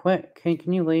 Kate, and quit. Kate,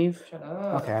 can you leave? Shut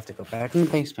up. Okay, I have to go back in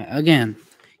the basement again.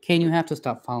 Kate, you have to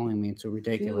stop following me. It's so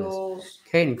ridiculous. Toodles.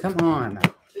 Kaden, come on.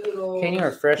 Toodles. Kaden, you're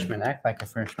a freshman. Act like a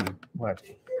freshman. What?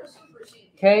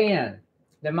 Kaden,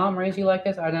 did mom raise you like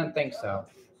this? I don't think so.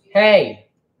 Hey!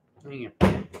 Hang it.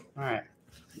 All right.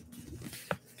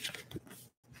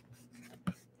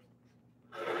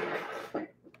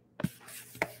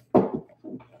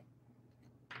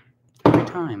 Every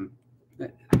time.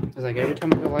 It's like every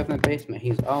time I go live in the basement,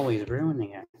 he's always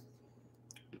ruining it.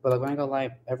 But like when I go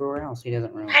live everywhere else, he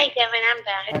doesn't ruin it. Hi, Devin. I'm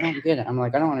I back. don't get it. I'm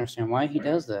like, I don't understand why he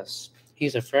does this.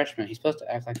 He's a freshman. He's supposed to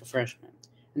act like a freshman.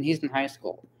 And he's in high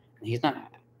school. And he's not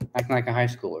acting like a high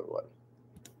schooler would.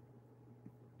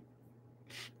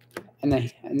 And then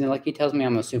like he tells me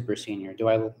I'm a super senior. Do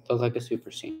I look like a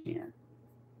super senior?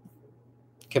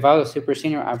 If I was a super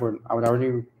senior, I would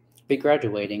already be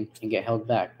graduating and get held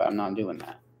back, but I'm not doing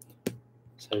that.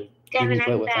 So you can Devin,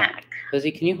 quit I'm with that. back.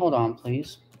 Lizzie, can you hold on,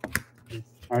 please? I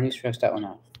already stressed that one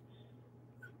out.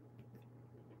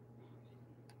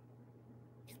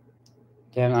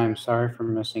 Devin, I'm sorry for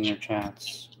missing your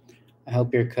chats. I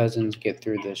hope your cousins get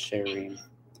through this, Sherry.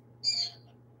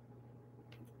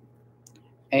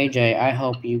 AJ, I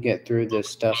hope you get through this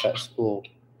stuff at school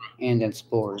and in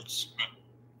sports.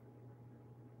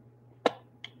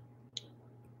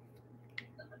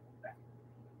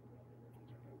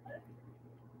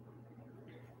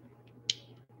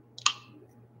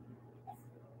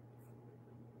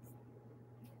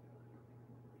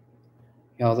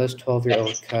 Y'all, this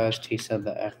 12-year-old cussed. He said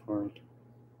the F word.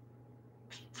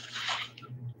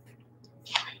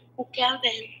 Devin,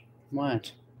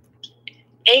 What?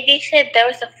 AD said there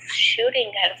was a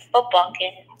shooting at a football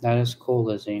game. That is cool,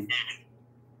 Lizzie.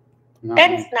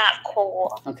 That is not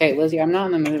cool. Okay, Lizzie, I'm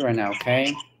not in the mood right now,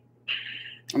 okay?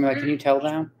 I'm like, can you tell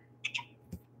that?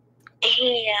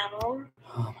 Yeah. Oh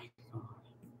my god.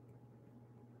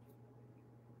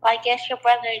 Well, I guess your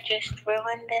brother just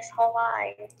ruined this whole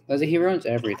life. Lizzie, he ruins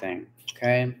everything,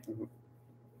 okay? And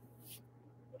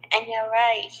you're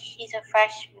right. He's a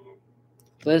freshman.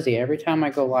 Lizzie, every time I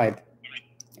go live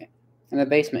in the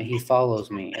basement, he follows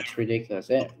me. It's ridiculous.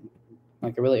 It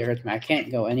really hurts me. I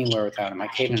can't go anywhere without him. I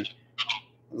can't even,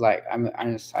 like, I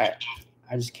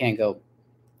just can't go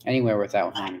anywhere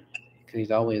without him because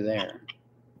he's always there.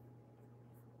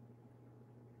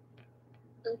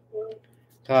 Mm-hmm.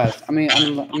 God,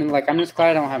 I'm just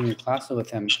glad I don't have any classes with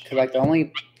him because like the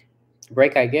only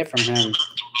break I get from him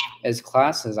is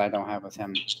classes I don't have with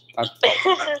him.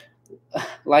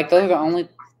 Like those are the only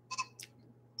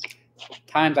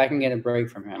times I can get a break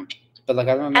from him. But like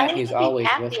other than that, he's always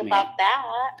with me. About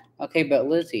that. Okay, but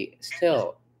Lizzie,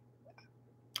 still,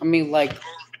 I mean, like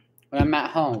when I'm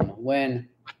at home, when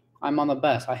I'm on the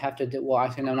bus, I have to do. Well, I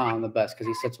say I'm not on the bus because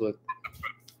he sits with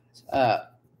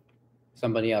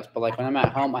somebody else. But like when I'm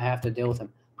at home, I have to deal with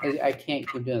him. I can't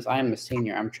keep doing this. I am a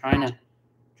senior. I'm trying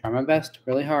my best,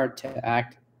 really hard to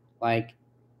act like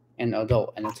an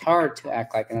adult, and it's hard to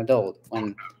act like an adult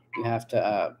when you have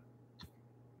to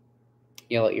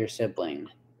yell at your sibling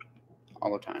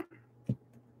all the time.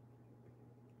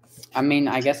 I mean,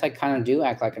 I guess I kind of do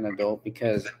act like an adult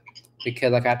because like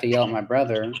I have to yell at my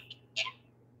brother,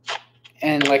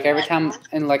 and like every time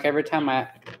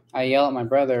I yell at my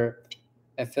brother,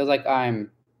 it feels like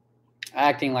I'm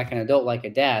acting like an adult, like a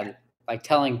dad, like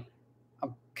telling.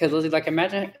 Because Lizzie, like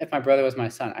imagine if my brother was my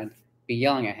son, I'd be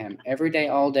yelling at him every day,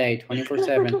 all day,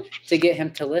 24/7, to get him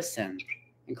to listen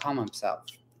and calm himself,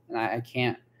 and I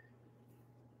can't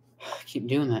keep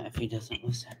doing that if he doesn't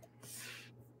listen.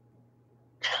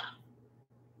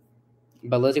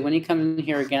 But Lizzie, when you come in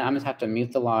here again, I'm gonna have to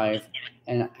mute the live,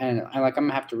 and like I'm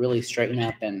gonna have to really straighten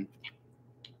up and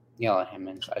yell at him.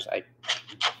 And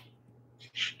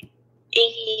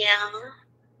Yeah.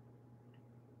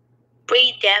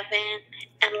 Breathe, Devin,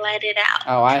 and let it out.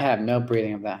 Oh, I have no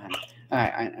breathing of that, honey. All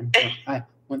right, I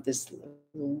want this.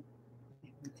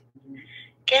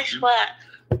 Guess what?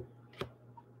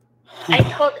 I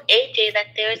told AJ that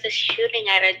there was a shooting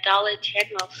at a Dollar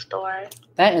General store.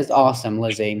 That is awesome,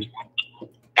 Lizzie.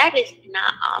 That is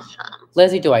not awesome.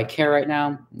 Lizzie, do I care right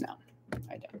now? No,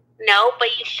 I don't. No, but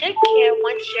you should care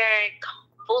once you're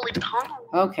fully calm.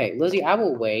 Okay, Lizzie, I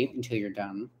will wait until you're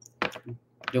done.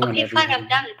 Okay, fine, I'm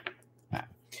done. Right.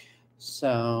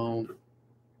 So,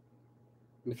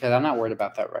 because I'm not worried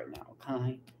about that right now,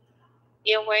 okay?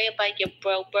 You're worried about your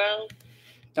bro?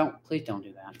 Please don't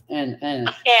do that. And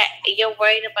okay, you're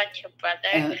worried about your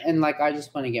brother. And like I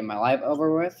just want to get my life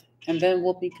over with, and then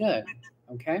we'll be good,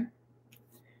 okay?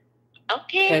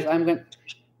 Okay. Because I'm gonna.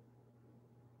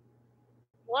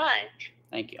 What?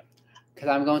 Thank you. Because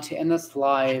I'm going to end this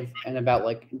live in about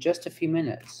like just a few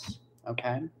minutes,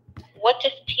 okay? What's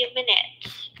a few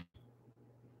minutes?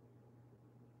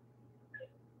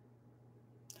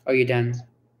 Are you done?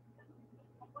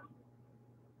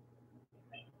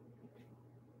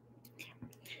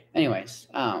 Anyways,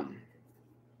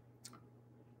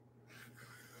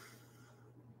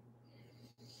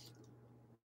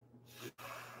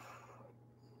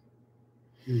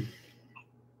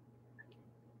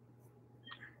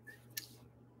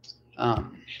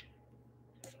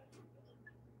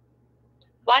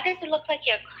 Why does it look like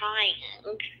you're crying?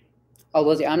 Oh,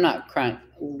 Lizzie, I'm not crying.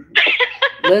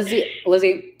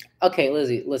 Lizzie. Okay,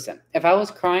 Lizzie, listen. If I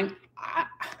was crying,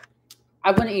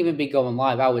 I wouldn't even be going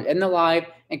live. I would end the live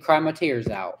and cry my tears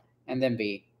out, and then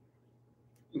be.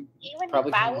 Even if I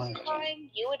was crying,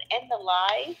 you would end the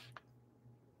live?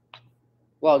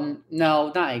 Well,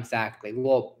 no, not exactly.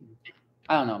 Well,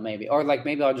 I don't know, maybe. Or like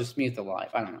maybe I'll just mute the live.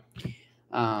 I don't know.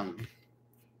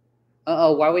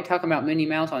 Why are we talking about Minnie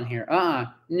Mouse on here?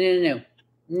 No.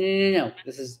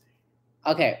 This is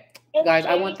okay. Guys,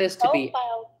 I want this to be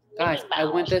I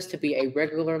want this to be a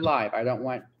regular live. I don't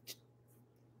want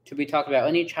to be talking about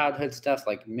any childhood stuff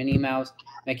like Minnie Mouse,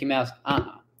 Mickey Mouse.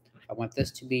 I want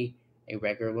this to be a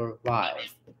regular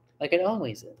live. Like it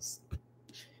always is.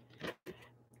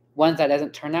 One that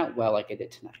doesn't turn out well like it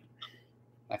did tonight.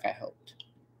 Like I hoped.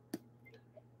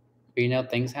 But you know,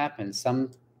 things happen.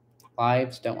 Some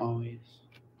lives don't always.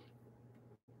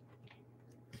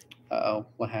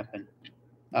 What happened?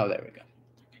 Oh, there we go.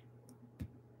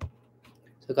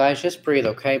 So guys, just breathe,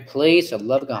 okay? Please, for the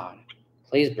love of God.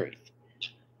 Please breathe.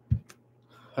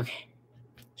 Okay.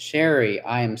 Sherry,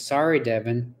 I am sorry,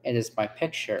 Devin. It is my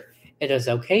picture. It is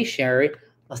okay, Sherry.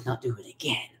 Let's not do it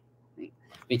again.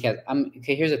 Because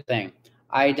okay, here's the thing.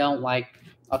 I don't like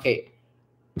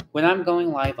when I'm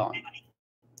going live on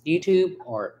YouTube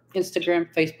or Instagram,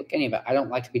 Facebook, any of it, I don't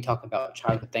like to be talking about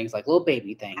childhood things like little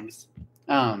baby things.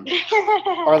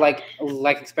 Or like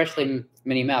especially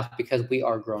Minnie Mouse, because we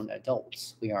are grown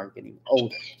adults. We are getting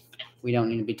older. We don't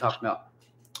need to be talking about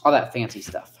all that fancy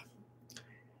stuff.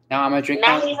 Now I'm gonna drink.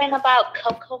 Not even about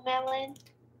Cocomelon.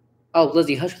 Oh,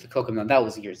 Lizzie, hush with the Cocomelon. That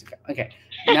was years ago. Okay.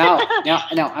 Now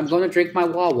I'm going to drink my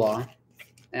Wawa,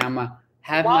 and I'm gonna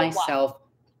have myself.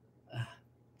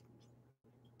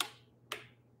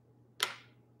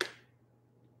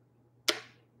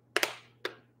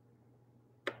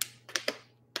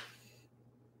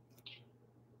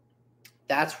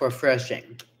 That's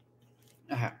refreshing.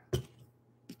 Okay.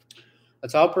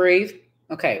 Let's all breathe.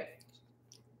 Okay.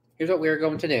 Here's what we're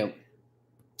going to do.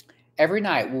 Every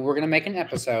night, we're going to make an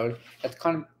episode. It's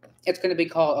going to be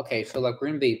called, okay, so like we're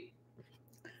going to be,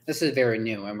 this is very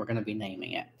new, and we're going to be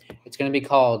naming it. It's going to be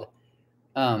called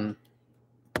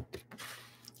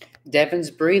Devin's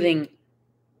Breathing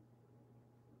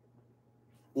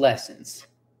Lessons.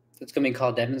 It's going to be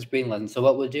called Devin's Breathing Lessons. So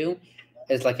what we'll do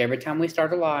is like every time we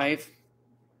start a live,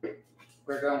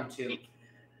 we're going to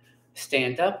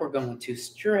stand up, we're going to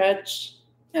stretch,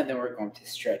 and then we're going to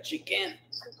stretch again.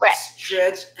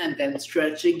 Stretch, and then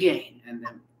stretch again. And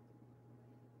then,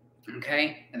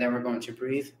 okay? And then we're going to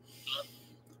breathe.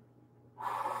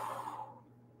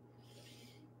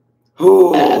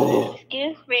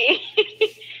 Excuse me.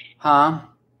 Huh?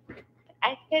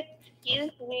 I said,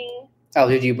 excuse me. Oh,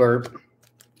 did you burp?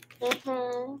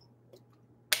 Mm-hmm.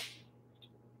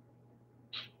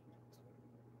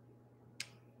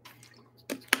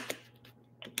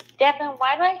 Devin,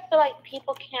 why do I feel like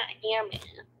people can't hear me?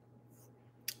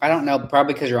 I don't know.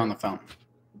 Probably because you're on the phone.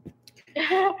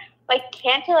 Like,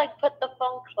 can't you like put the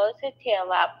phone closer to your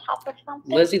laptop or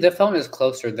something? Lizzie, the phone is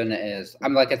closer than it is.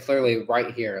 I'm like, it's literally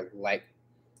right here. Like,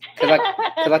 cause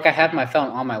I have my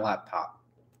phone on my laptop,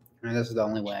 and this is the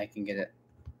only way I can get it.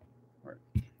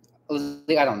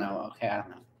 Lizzie, I don't know. Okay, I don't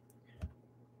know.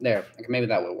 There, like, maybe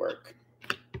that would work.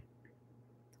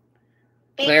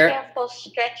 Be Claire- careful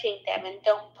stretching them and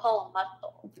don't pull a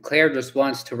muscle. Claire just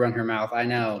wants to run her mouth. I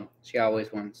know. She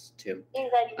always wants to. She's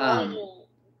annoying.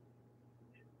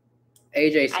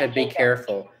 AJ said, I be hate that.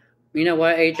 careful. You know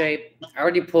what, AJ? I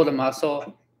already pulled a muscle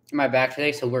in my back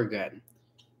today, so we're good.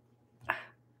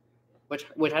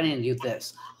 Which I didn't do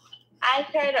this. I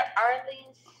heard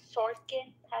Arlene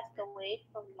Sorkin passed away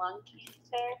from lung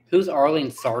cancer. Who's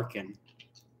Arlene Sarkin?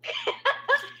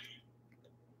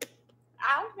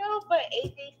 I don't know, but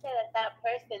AJ said that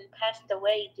person passed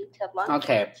away due to lung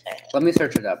Okay. cancer. Let me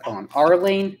search it up. Hold on.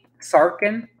 Arlene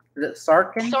Sarkin? Is it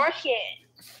Sarkin?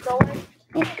 Sorkin.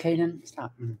 Okay, then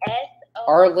stop.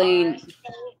 Arlene.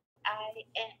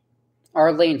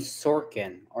 Arlene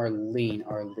Sorkin.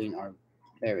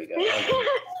 There we go.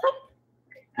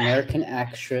 American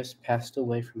actress passed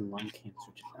away from lung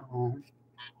cancer. Oh,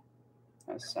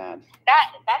 that's sad.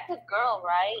 That's a girl,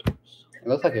 right? It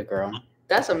looks like a girl.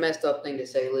 That's a messed up thing to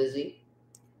say, Lizzie.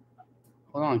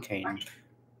 Hold on, Kaden.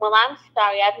 Well, I'm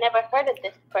sorry. I've never heard of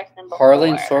this person before.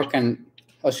 Arlene Sorkin.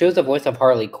 Oh, she was the voice of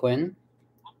Harley Quinn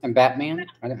and Batman.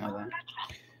 I didn't know that.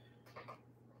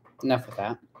 Enough with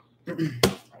that.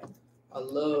 I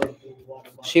love.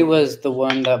 She was the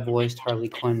one that voiced Harley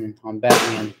Quinn on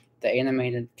Batman, the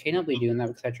animated. Can't I be doing that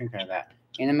because I drink out of that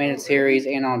animated series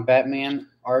and on Batman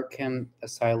Arkham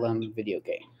Asylum video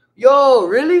game. Yo,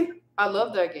 really? I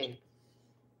love that game.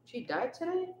 She died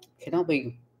today? Can't I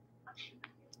be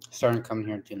starting to come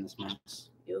here and doing this mess?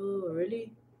 Yo,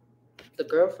 really? The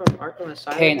girl from Arkham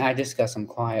Asylum? Kane, I just got some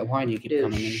quiet. Why do you keep Dude,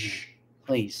 coming in here?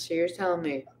 Please. So you're telling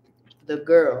me the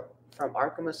girl from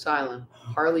Arkham Asylum,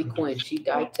 Harley Quinn, she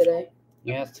died today?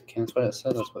 Yes, Ken, that's what it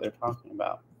says. That's what they're talking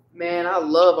about. Man, I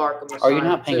love Arkham Asylum. Are you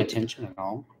not paying too. attention at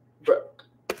all? Bro,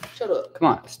 shut up. Come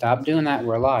on, stop doing that.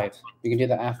 We're live. We can do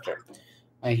that after.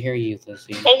 I hear you,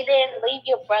 Lizzie. Aiden, leave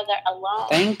your brother alone.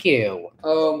 Thank you.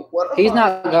 What? He's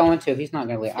not going to. He's not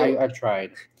going to leave. I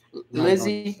tried. He's not going to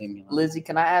leave me alone. Lizzie,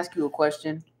 can I ask you a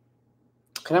question?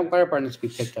 Can that water button just be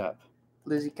picked up?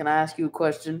 Lizzie, can I ask you a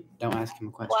question? Don't ask him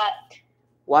a question. What?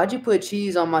 Why'd you put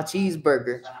cheese on my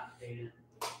cheeseburger?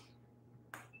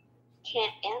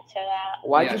 Can't answer that.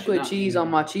 Why'd Yeah, you she's put not cheese eating. on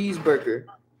my cheeseburger?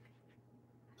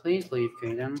 Please leave,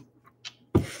 Kaden.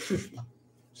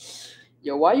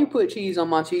 Yo, why you put cheese on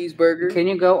my cheeseburger? Can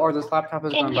you go or this laptop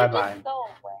is Can going you bye-bye? just go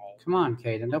away? Come on,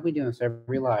 Kaden. Don't be doing this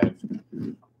every live.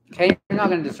 Kaden, you're not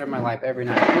going to disturb my life every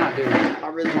night. You're not doing it. I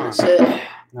really Come want on. to sit.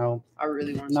 No. I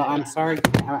really want to No, sit. I'm sorry.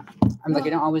 I'm like,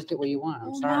 you don't always get what you want.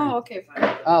 I'm sorry. No, okay,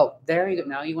 fine. Oh, there you go.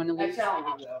 Now you want to leave? Actually, I don't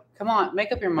want to go. Come on,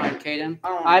 make up your mind, Kaden. I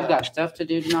don't I've wanna got stuff to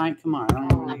do tonight. Come on, I don't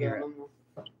go. even want to hear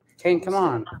it. Kaden, come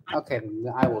on. Okay,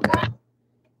 then I will go.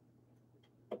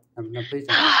 No, please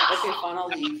don't. Okay, fine, I'll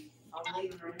leave. I'm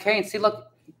leaving right now. Kane, see,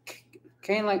 look.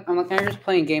 Kane, like, I'm like, now you're just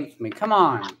playing games with me. Come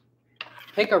on.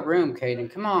 Pick a room,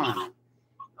 Kaden. Come on.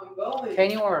 I'm going.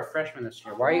 Kane, you are a freshman this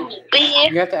year. Why are you? Be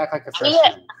You have to act like a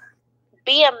freshman.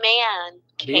 a man,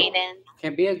 Be- Kaden.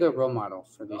 Can be a good role model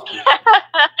for these people.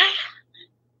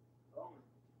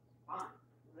 Fine.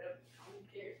 Whatever. I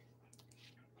don't care.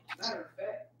 Matter of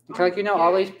fact, Like, you know,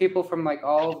 all these people from like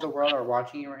all over the world are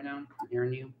watching you right now,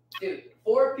 hearing you. dude,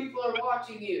 4 people are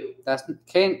watching you. That's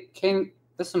Kane.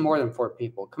 This is more than 4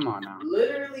 people. Come on now.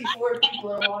 Literally 4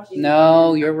 people are watching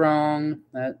No, you. you're wrong.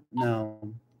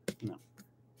 No.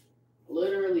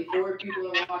 Literally 4 people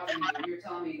are watching you. And you're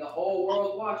telling me the whole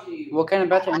world's watching you. Well, Ken,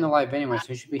 about to end the live anyway, so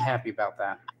you should be happy about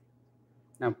that.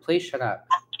 Now, please shut up.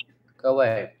 Go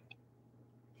away.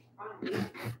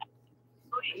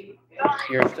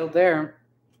 You're still there.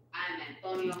 I'm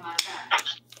Antonio Machado.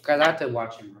 Guys, I have to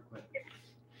watch him real quick.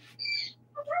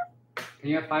 Can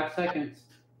you have 5 seconds?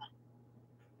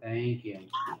 Thank you.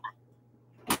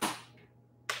 I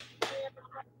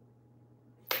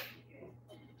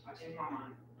changed my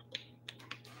mind.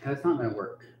 That's not gonna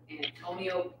work.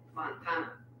 Antonio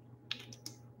Montana.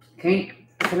 Kane,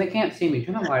 they can't see me.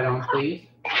 Turn the light on, please.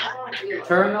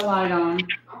 Turn the light on.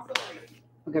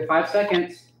 Okay, 5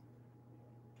 seconds.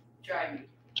 Try me.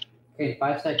 Okay,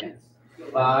 5 seconds. Yo,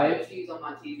 5. cheese on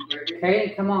my cheeseburger.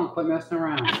 Kaden, come on, quit messing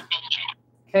around.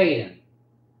 Kaden.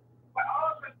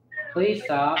 Please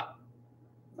stop.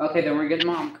 Okay, then we're getting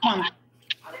mom. Come on.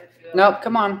 I didn't feel Nope,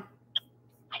 come on.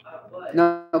 what?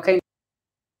 No, okay.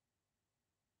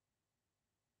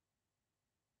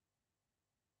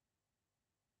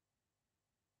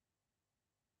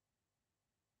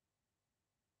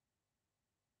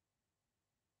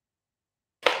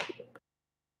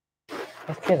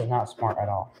 This kid is not smart at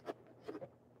all.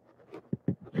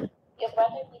 Your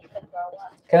brother needs to grow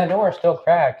up. Okay, the door is still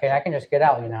cracked. Okay, I can just get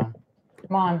out, you know.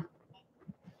 Come on.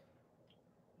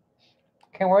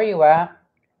 Okay, where are you at?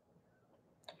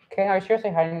 Okay, are you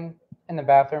seriously hiding in the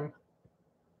bathroom?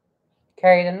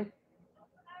 Caden?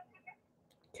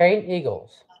 Caden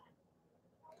Eagles.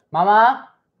 Mama?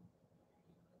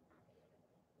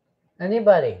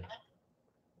 Anybody?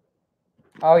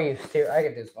 Oh, you serious? I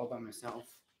could do this all by myself.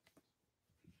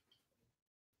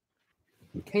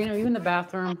 Caden, are you in the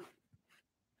bathroom?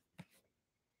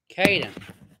 Caden.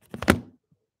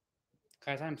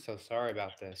 Guys, I'm so sorry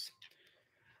about this.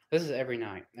 This is every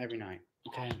night. Every night.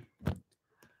 Okay?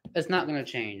 It's not going to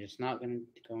change. It's not going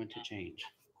to change.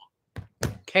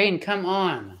 Caden, come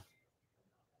on.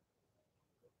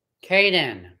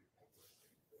 Caden.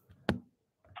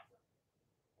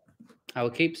 I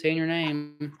will keep saying your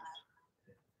name.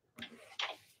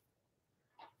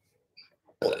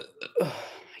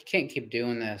 I can't keep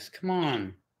doing this. Come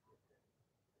on.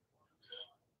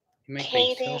 You make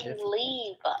things so Caden, difficult.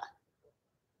 leave.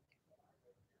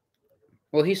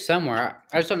 Well, he's somewhere.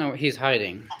 I just don't know where he's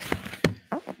hiding.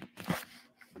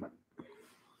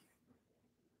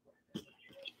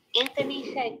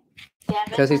 Anthony said Devin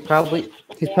Because he's probably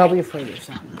afraid of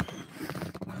something.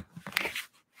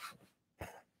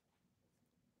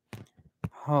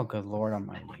 Oh, good Lord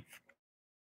Almighty.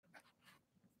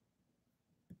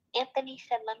 Anthony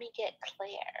said, let me get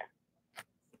Claire.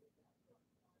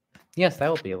 Yes, that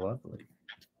would be lovely.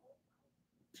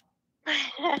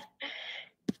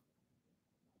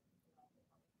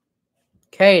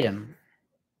 Caden.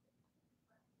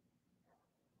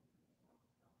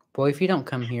 Boy, if you don't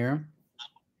come here.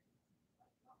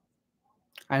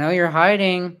 I know you're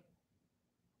hiding.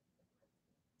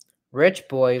 Rich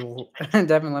boy.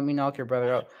 Devin, let me knock your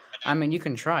brother out. I mean, you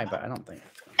can try, but I don't think.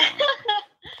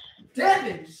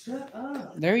 Devin, shut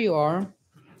up. There you are.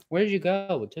 Where did you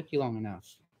go? It took you long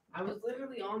enough. I was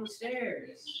literally on the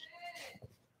stairs.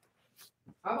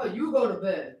 How about you go to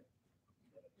bed?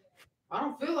 I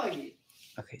don't feel like it.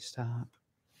 Okay, stop.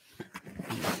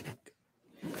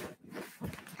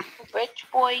 Rich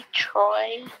boy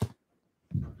Troy.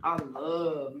 I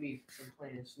love me some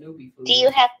playing Snoopy food. Do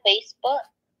you have Facebook?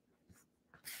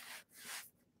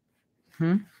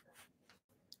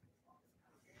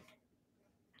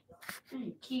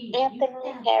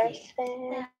 Anthony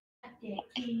Harrison.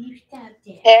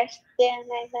 Harrison,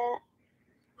 I bet.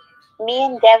 Me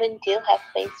and Devin do have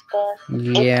Facebook.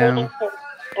 Yeah. Including his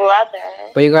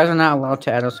brother. But you guys are not allowed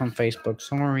to add us on Facebook.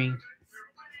 Sorry.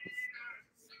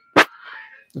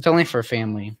 It's only for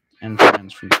family and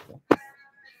friends from people.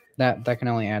 That can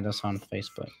only add us on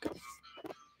Facebook. You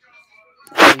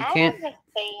can't. I have a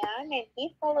fan and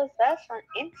he follows us on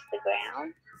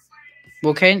Instagram.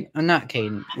 Well, Caden, not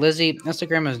Caden. Lizzie,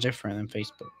 Instagram is different than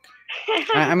Facebook.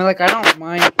 I mean, like, I don't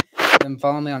mind them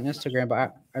following me on Instagram,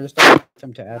 but I just don't want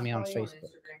them to add me on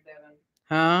Facebook.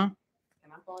 Huh?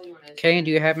 Can I follow you on Instagram? Caden,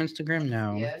 do you have Instagram?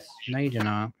 No. Yes. No, you do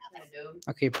not. I do.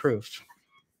 Okay, proof.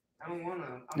 I don't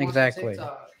wanna. I'm Exactly. On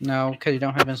TikTok. No, because you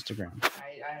don't have Instagram. I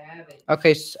have it.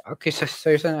 Okay, so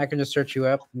you're saying I can just search you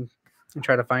up and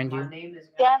try to find My you? name is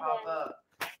gonna pop Devin. up.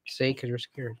 See, because you're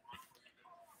scared.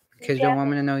 Because you don't want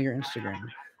me to know your Instagram.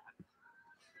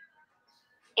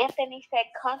 Anthony said,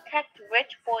 contact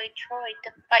Rich Boy Troy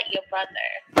to fight your brother.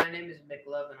 My name is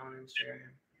McLovin on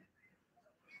Instagram.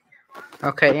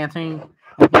 Okay, Anthony,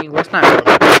 let's not go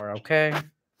that far, okay?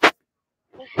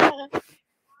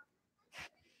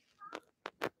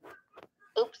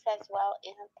 Oops as well,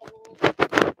 Anthony.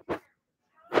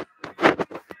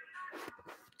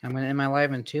 I'm going to end my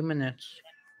live in 2 minutes.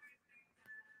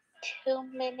 2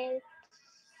 minutes.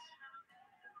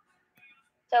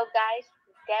 So, guys,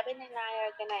 Devin and I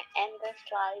are going to end this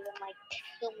live in like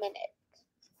 2 minutes.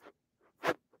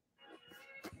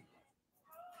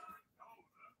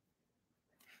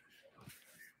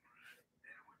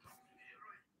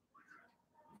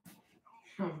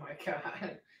 Oh my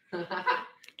god.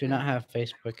 Do not have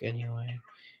Facebook anyway.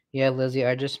 Yeah, Lizzie,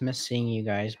 I just miss seeing you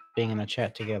guys being in a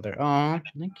chat together. Oh,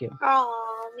 thank you.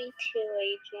 Oh, me too,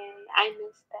 Adrian. I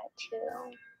miss that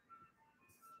too.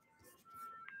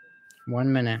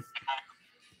 1 minute.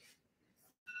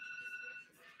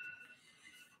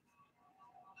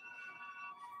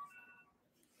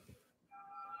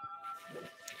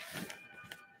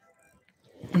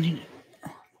 Can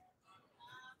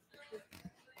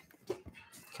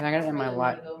I get it in my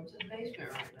life?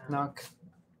 No,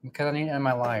 because I need it in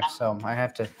my life, so I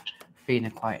have to be in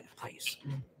a quiet place.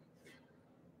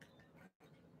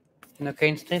 No,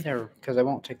 Kane, stay there because I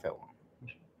won't take that long.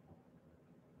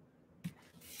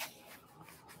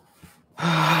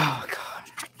 Oh, God.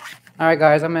 All right,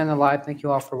 guys, I'm in the live. Thank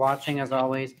you all for watching. As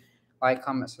always, like,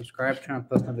 comment, subscribe, turn on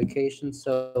post notifications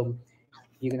so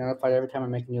you get notified every time I'm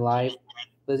making you live.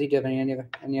 Lizzie, do you have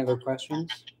any other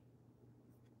questions?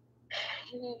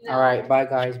 No. All right, bye,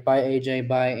 guys. Bye, AJ.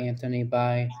 Bye, Anthony.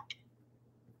 Bye,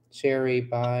 Sherry.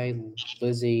 Bye,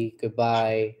 Lizzie.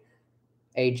 Goodbye,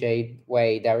 AJ.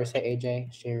 Wait, did I ever say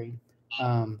AJ? Sherry.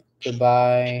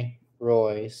 Goodbye,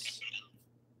 Royce.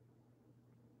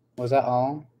 Was that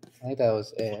all? I think that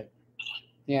was it.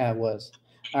 Yeah, it was.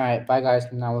 All right, bye, guys.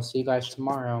 Now we'll see you guys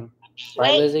tomorrow.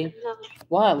 Right, Wait, Lizzie? no.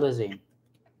 What, Lizzie?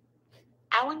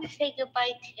 I want to say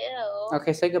goodbye too.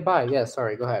 Okay, say goodbye. Yeah,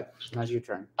 sorry. Go ahead. Now's your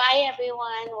turn. Bye,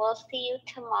 everyone. We'll see you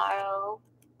tomorrow.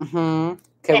 Okay,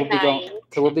 Good night.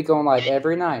 we'll be going live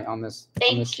every night on this.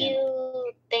 Thank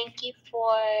you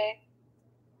for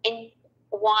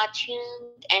watching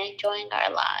and enjoying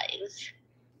our lives.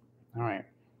 All right.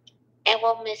 And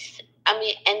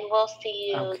we'll see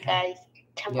you Okay. guys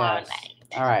tomorrow Yes. night.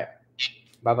 All right.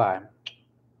 Bye-bye.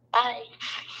 Bye.